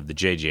the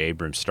J.J.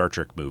 Abrams Star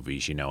Trek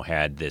movies,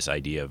 had this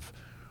idea of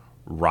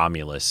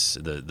Romulus,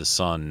 the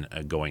sun,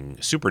 going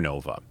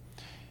supernova,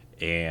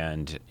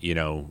 and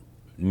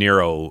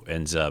Nero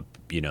ends up,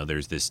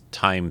 there's this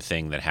time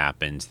thing that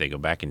happens. They go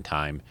back in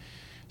time.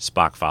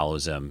 Spock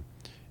follows them,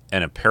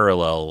 and a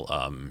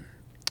parallel.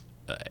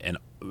 And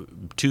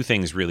two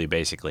things really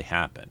basically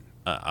happen.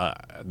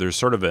 There's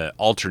sort of an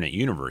alternate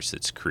universe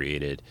that's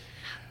created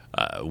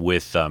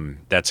with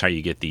that's how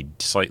you get the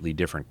slightly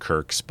different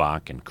Kirk,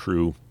 Spock, and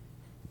crew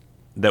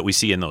that we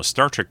see in those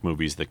Star Trek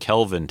movies, the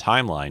Kelvin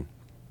timeline,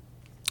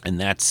 and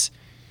that's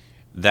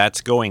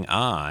going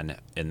on,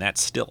 and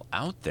that's still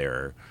out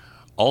there.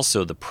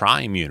 Also, the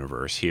Prime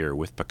universe here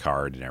with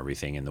Picard and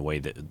everything, and the way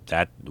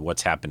that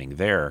what's happening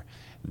there,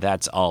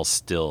 that's all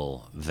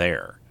still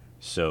there.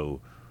 So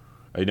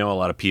I know a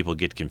lot of people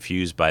get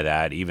confused by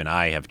that. Even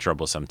I have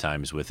trouble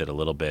sometimes with it a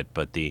little bit.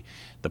 But the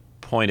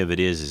point of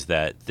it is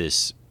that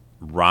this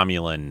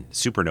Romulan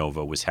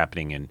supernova was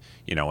happening in,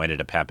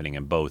 ended up happening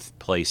in both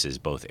places,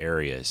 both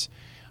areas.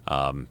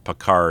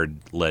 Picard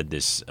led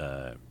this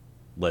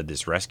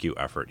rescue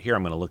effort. Here,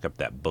 I'm going to look up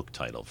that book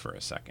title for a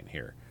second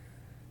here.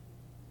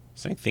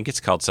 So I think it's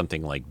called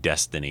something like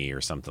Destiny or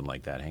something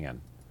like that. Hang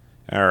on.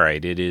 All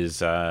right, it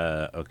is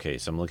okay.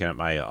 So I'm looking at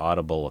my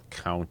Audible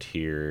account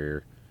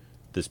here.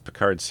 This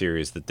Picard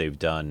series that they've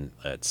done,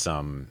 it's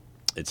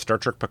Star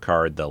Trek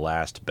Picard: The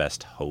Last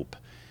Best Hope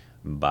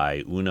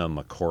by Una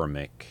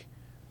McCormick,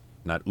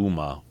 not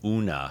Una,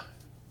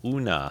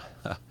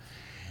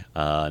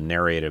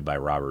 narrated by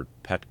Robert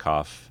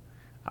Petkoff.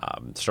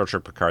 Star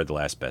Trek Picard: The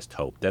Last Best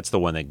Hope. That's the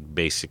one that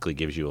basically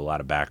gives you a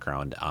lot of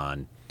background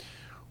on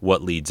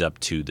what leads up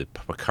to the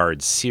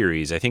Picard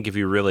series. I think if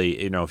you really,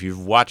 if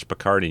you've watched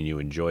Picard and you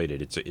enjoyed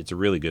it, it's a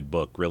really good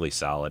book, really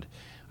solid.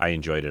 I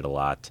enjoyed it a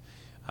lot.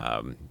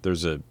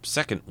 There's a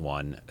second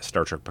one,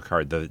 Star Trek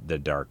Picard, the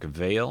Dark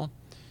Veil,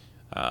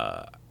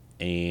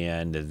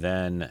 and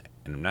then,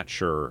 and I'm not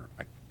sure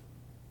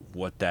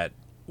what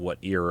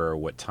era or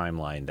what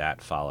timeline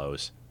that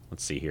follows.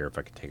 Let's see here if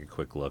I can take a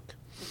quick look.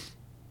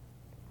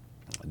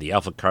 The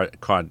Alpha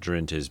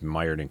Quadrant is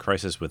mired in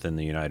crisis within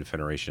the United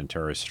Federation.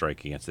 Terrorists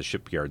strike against the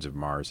shipyards of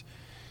Mars.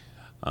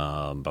 The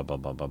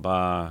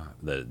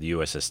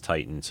USS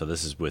Titan. So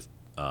this is with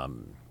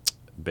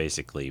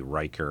basically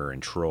Riker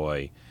and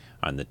Troy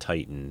on the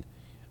Titan.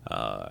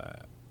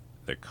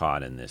 They're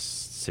caught in this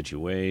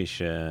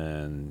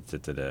situation.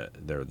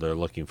 They're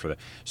looking for the.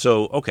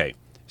 So okay.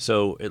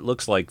 So it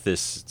looks like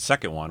this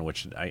second one,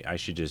 which I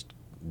should just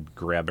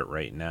grab it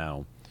right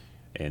now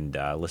and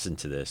listen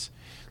to this.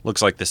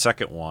 Looks like the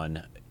second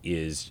one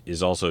is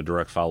also a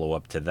direct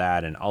follow-up to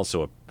that, and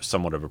also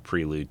somewhat of a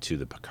prelude to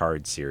the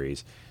Picard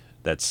series.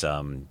 That's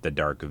the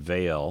Dark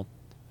Veil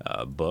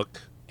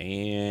book.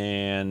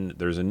 And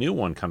there's a new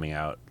one coming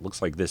out,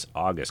 looks like this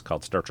August,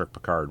 called Star Trek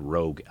Picard: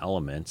 Rogue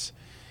Elements.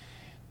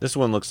 This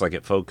one looks like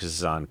it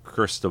focuses on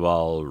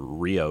Cristobal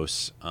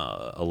Rios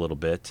a little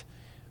bit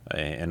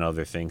and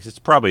other things. It's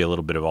probably a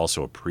little bit of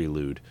also a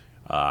prelude.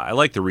 I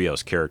like the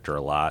Rios character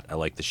a lot. I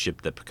like the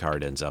ship that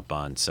Picard ends up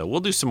on. So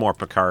we'll do some more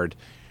Picard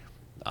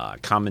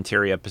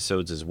commentary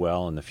episodes as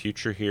well in the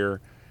future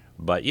here.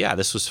 But yeah,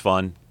 this was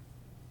fun.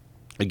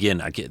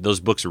 Again, those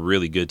books are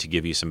really good to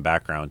give you some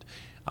background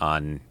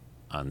on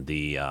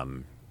the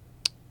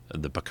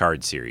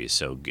Picard series.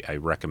 So I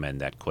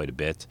recommend that quite a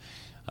bit.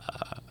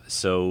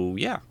 So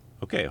yeah,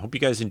 okay. I hope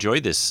you guys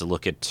enjoyed this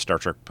look at Star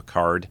Trek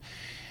Picard.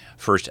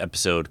 First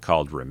episode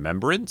called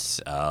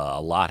Remembrance.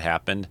 A lot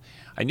happened.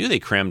 I knew they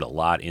crammed a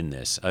lot in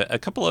this. A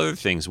couple other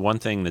things. One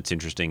thing that's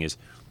interesting is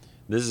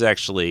this is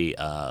actually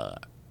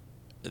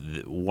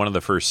one of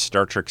the first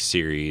Star Trek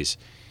series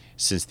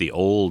since the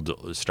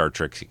old Star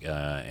Trek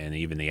and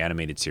even the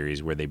animated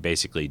series where they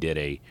basically did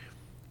a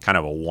kind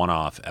of a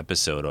one-off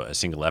episode, a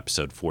single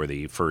episode for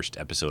the first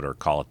episode, or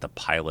call it the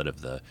pilot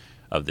of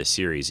the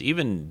series.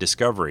 Even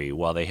Discovery,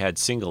 while they had a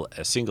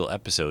single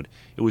episode,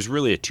 it was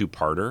really a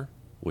two-parter,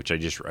 which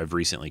I've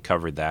recently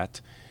covered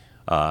that.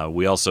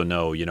 We also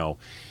know,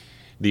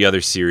 the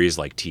other series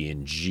like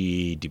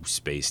TNG, Deep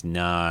Space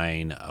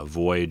Nine,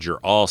 Voyager,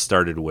 all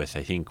started with,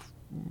 I think,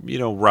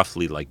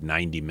 roughly like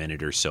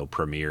 90-minute or so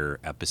premiere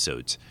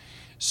episodes.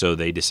 So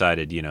they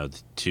decided,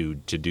 to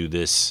do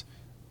this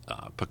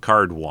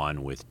Picard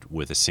one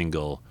with a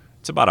single.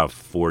 It's about a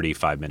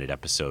 45-minute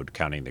episode,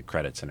 counting the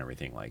credits and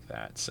everything like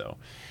that. So,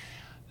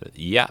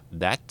 yeah,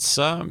 that's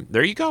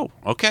there you go.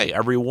 Okay,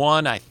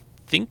 everyone, I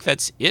think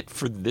that's it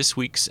for this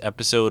week's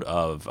episode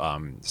of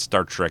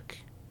Star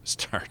Trek.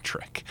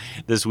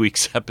 This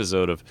week's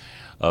episode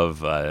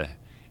of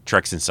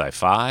Treks and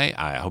Sci-Fi.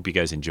 I hope you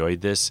guys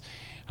enjoyed this.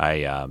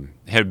 I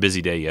had a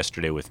busy day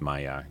yesterday with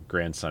my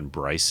grandson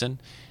Bryson.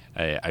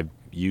 I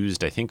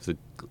used, I think the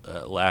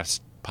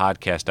last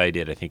podcast I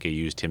did, I think I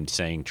used him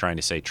trying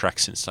to say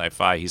Treks and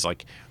Sci-Fi. He's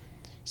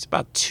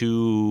about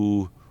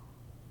 2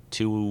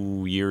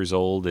 years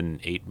old and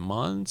 8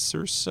 months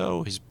or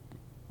so. He's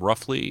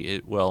roughly,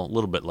 a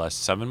little bit less,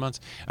 7 months.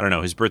 I don't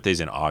know. His birthday's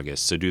in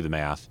August, so do the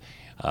math.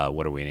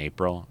 What are we in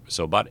April?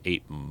 So about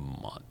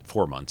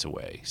 4 months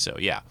away. So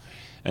yeah.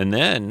 And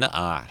then,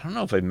 I don't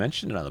know if I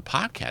mentioned it on the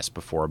podcast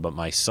before, but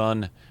my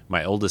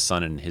oldest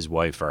son and his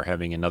wife are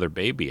having another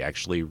baby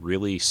actually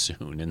really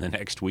soon, in the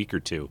next week or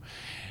two.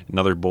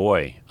 Another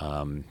boy.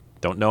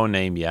 Don't know a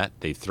name yet.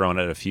 They've thrown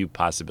out a few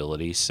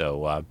possibilities.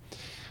 So,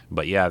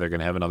 but yeah, they're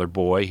going to have another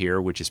boy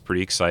here, which is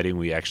pretty exciting.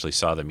 We actually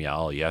saw them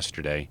all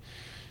yesterday.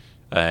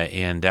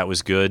 And that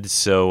was good.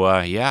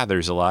 So, yeah,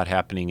 there's a lot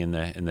happening in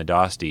the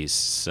Dostys.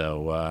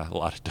 So, a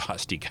lot of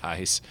Dosty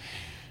guys.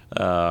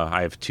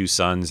 I have 2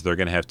 sons. They're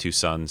going to have 2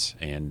 sons,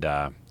 and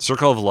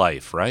circle of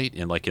life, right?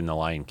 And like in The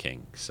Lion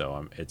King.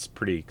 So it's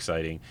pretty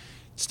exciting.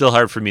 It's still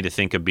hard for me to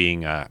think of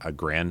being a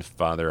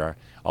grandfather,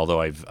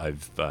 although I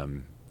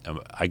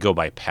go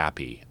by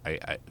Pappy.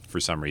 I for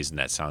some reason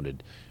that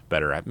sounded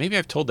better. Maybe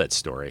I've told that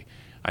story.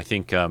 I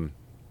think I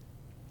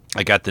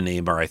got the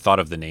name, or I thought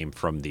of the name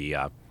from the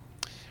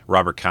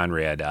Robert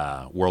Conrad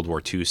World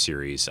War II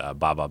series,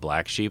 Baba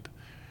Black Sheep,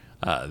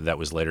 that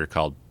was later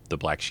called the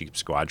Black Sheep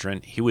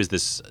Squadron. He was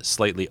this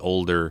slightly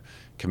older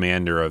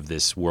commander of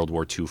this World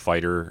War II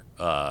fighter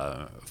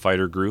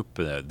group,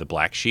 the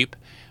Black Sheep,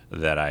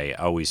 that I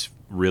always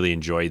really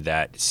enjoyed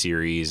that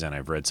series, and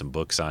I've read some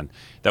books on.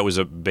 That was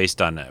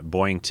based on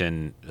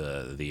Boyington.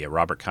 The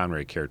Robert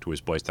Conrad character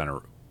was based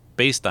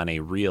on a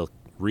real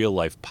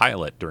life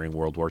pilot during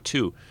World War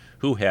II,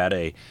 who had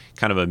a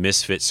kind of a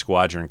misfit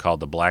squadron called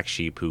the Black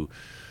Sheep, who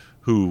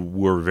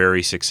were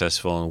very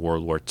successful in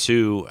World War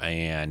II.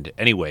 And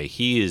anyway,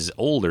 he is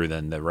older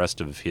than the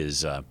rest of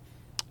his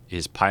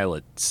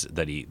pilots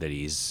that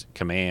he's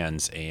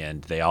commands,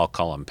 and they all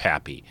call him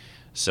Pappy.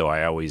 So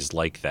I always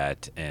like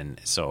that,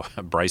 and so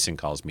Bryson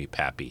calls me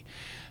Pappy.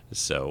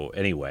 So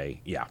anyway,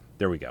 yeah,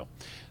 there we go.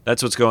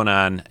 That's what's going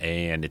on,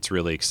 and it's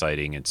really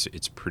exciting. It's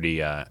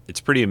pretty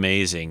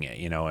amazing,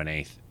 and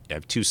I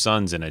have 2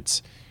 sons, and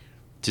it's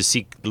to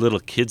see little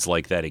kids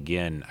like that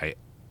again.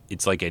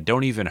 It's like I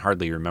don't even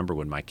hardly remember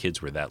when my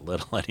kids were that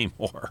little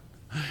anymore.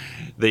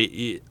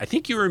 I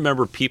think you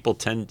remember people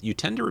tend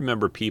to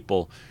remember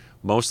people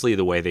mostly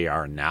the way they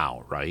are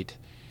now, right?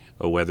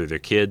 Or whether they're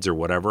kids or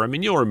whatever. I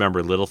mean, you'll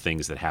remember little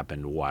things that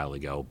happened a while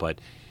ago, but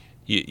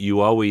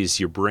you always,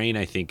 your brain,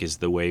 I think, is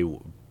the way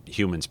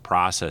humans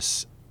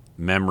process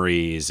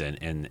memories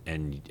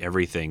and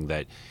everything.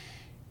 That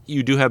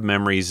you do have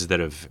memories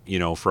that have,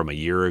 from a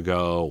year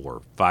ago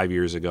or 5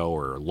 years ago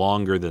or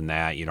longer than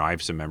that. I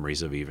have some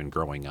memories of even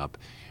growing up,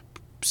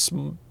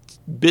 some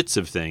bits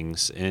of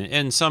things,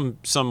 and some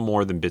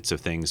more than bits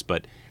of things,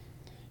 but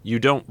you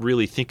don't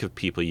really think of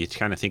people. You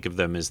kind of think of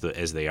them as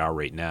they are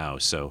right now.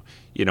 So,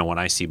 when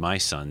I see my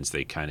sons,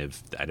 they kind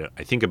of,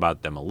 I think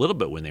about them a little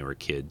bit when they were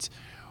kids.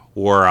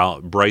 Or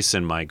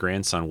Bryson, my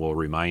grandson, will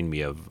remind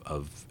me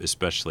of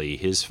especially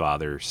his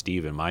father,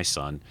 Steve, and my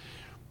son.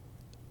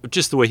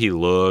 Just the way he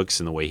looks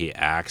and the way he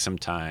acts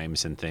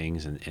sometimes and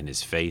things, and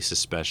his face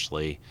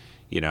especially.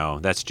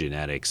 That's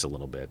genetics a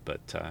little bit,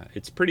 but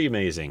it's pretty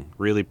amazing,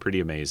 really pretty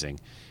amazing,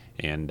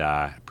 and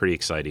pretty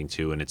exciting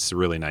too. And it's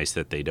really nice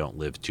that they don't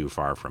live too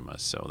far from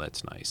us, so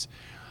that's nice.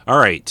 All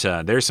right,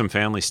 there's some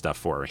family stuff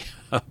for me.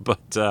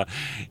 But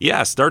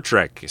yeah, Star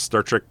Trek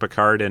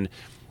Picard. And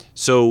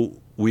so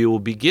we will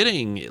be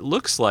getting, it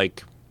looks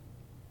like,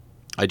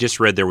 I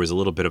just read there was a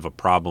little bit of a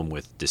problem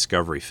with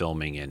Discovery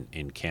filming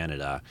in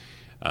Canada,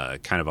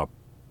 kind of a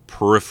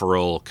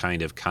peripheral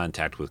kind of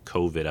contact with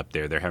COVID up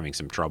there. They're having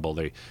some trouble.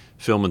 They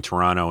film in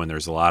Toronto, and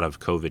there's a lot of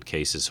COVID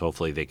cases.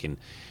 Hopefully they can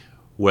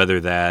weather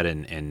that,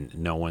 and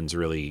no one's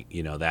really,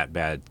 that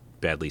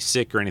badly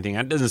sick or anything.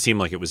 It doesn't seem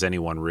like it was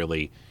anyone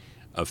really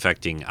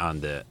affecting on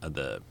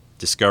the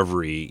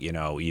Discovery,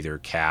 either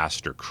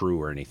cast or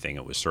crew or anything.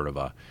 It was sort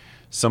of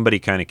somebody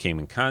kind of came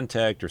in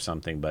contact or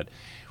something. But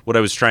what I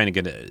was trying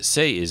to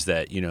say is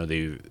that,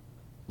 they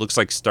looks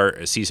like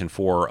season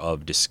 4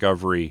 of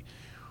Discovery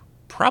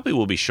probably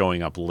will be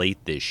showing up late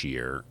this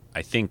year.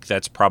 I think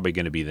that's probably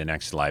going to be the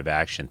next live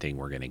action thing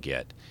we're going to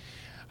get.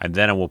 And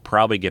then we'll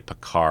probably get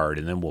Picard,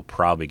 and then we'll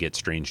probably get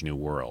Strange New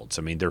Worlds.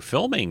 I mean, they're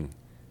filming,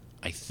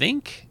 I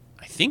think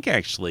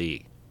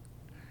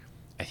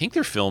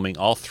they're filming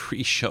all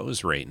 3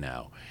 shows right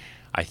now.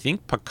 I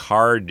think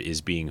Picard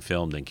is being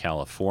filmed in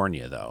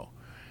California, though,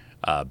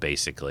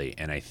 basically.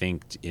 And I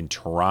think in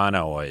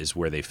Toronto is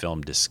where they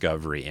filmed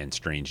Discovery and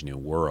Strange New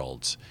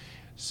Worlds.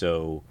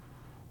 So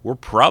we're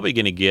probably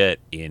going to get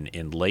in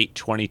late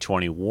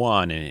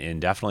 2021 and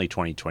definitely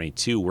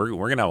 2022, we're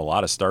going to have a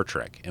lot of Star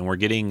Trek. And we're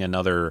getting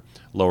another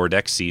Lower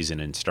Decks season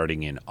and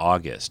starting in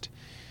August.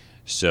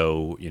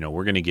 So,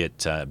 we're going to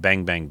get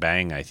Bang, Bang,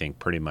 Bang. I think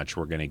pretty much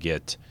we're going to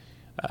get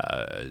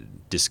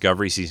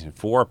Discovery Season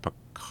 4,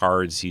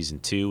 Picard Season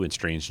 2, and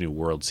Strange New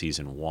World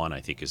Season 1,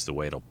 I think is the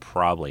way it'll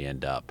probably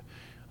end up.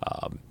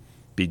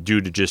 Be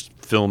due to just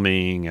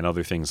filming and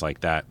other things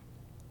like that.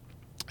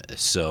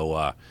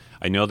 So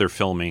I know they're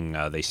filming,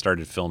 they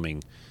started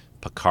filming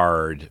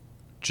Picard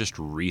just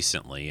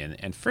recently,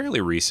 and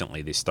fairly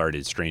recently they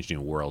started Strange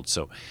New Worlds.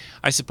 So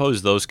I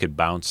suppose those could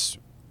bounce.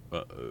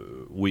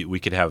 We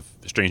could have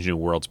Strange New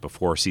Worlds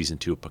before Season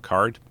 2 of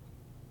Picard.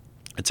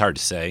 It's hard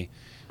to say.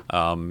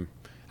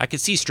 I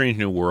could see Strange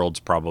New Worlds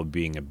probably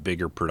being a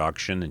bigger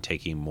production and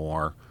taking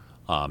more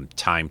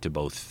time to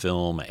both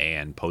film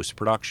and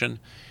post-production,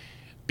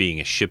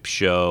 being a ship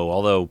show,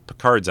 although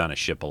Picard's on a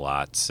ship a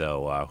lot,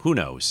 so who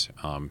knows.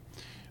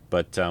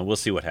 But we'll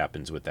see what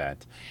happens with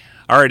that.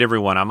 All right,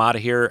 everyone, I'm out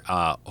of here.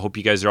 Hope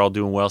you guys are all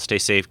doing well. Stay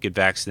safe, get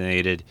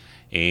vaccinated,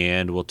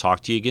 and we'll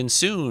talk to you again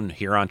soon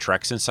here on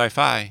Treks and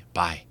Sci-Fi.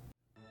 Bye.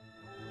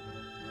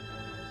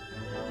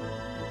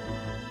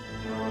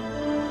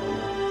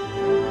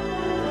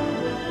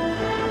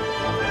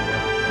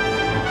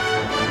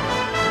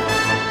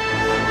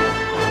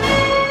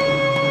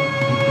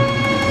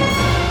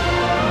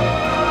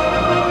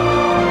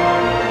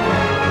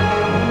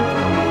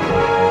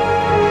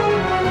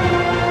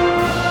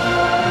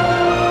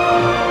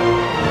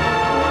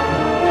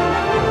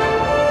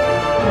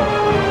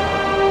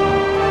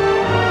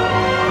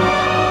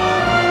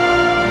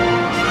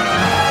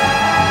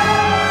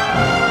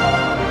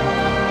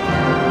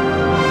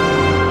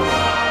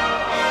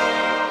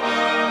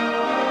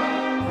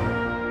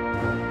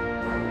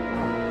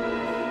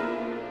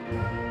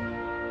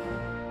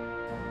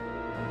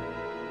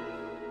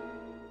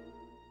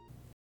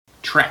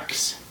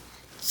 Treks.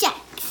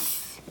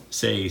 Treks.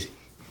 Say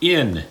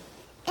in.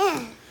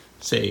 In.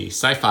 Say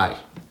sci-fi.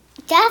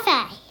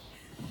 Sci-fi.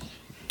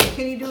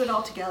 Can you do it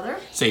all together?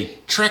 Say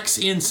Treks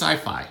in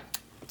sci-fi.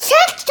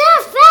 Treks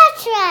in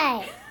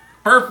sci-fi.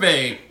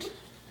 Perfect.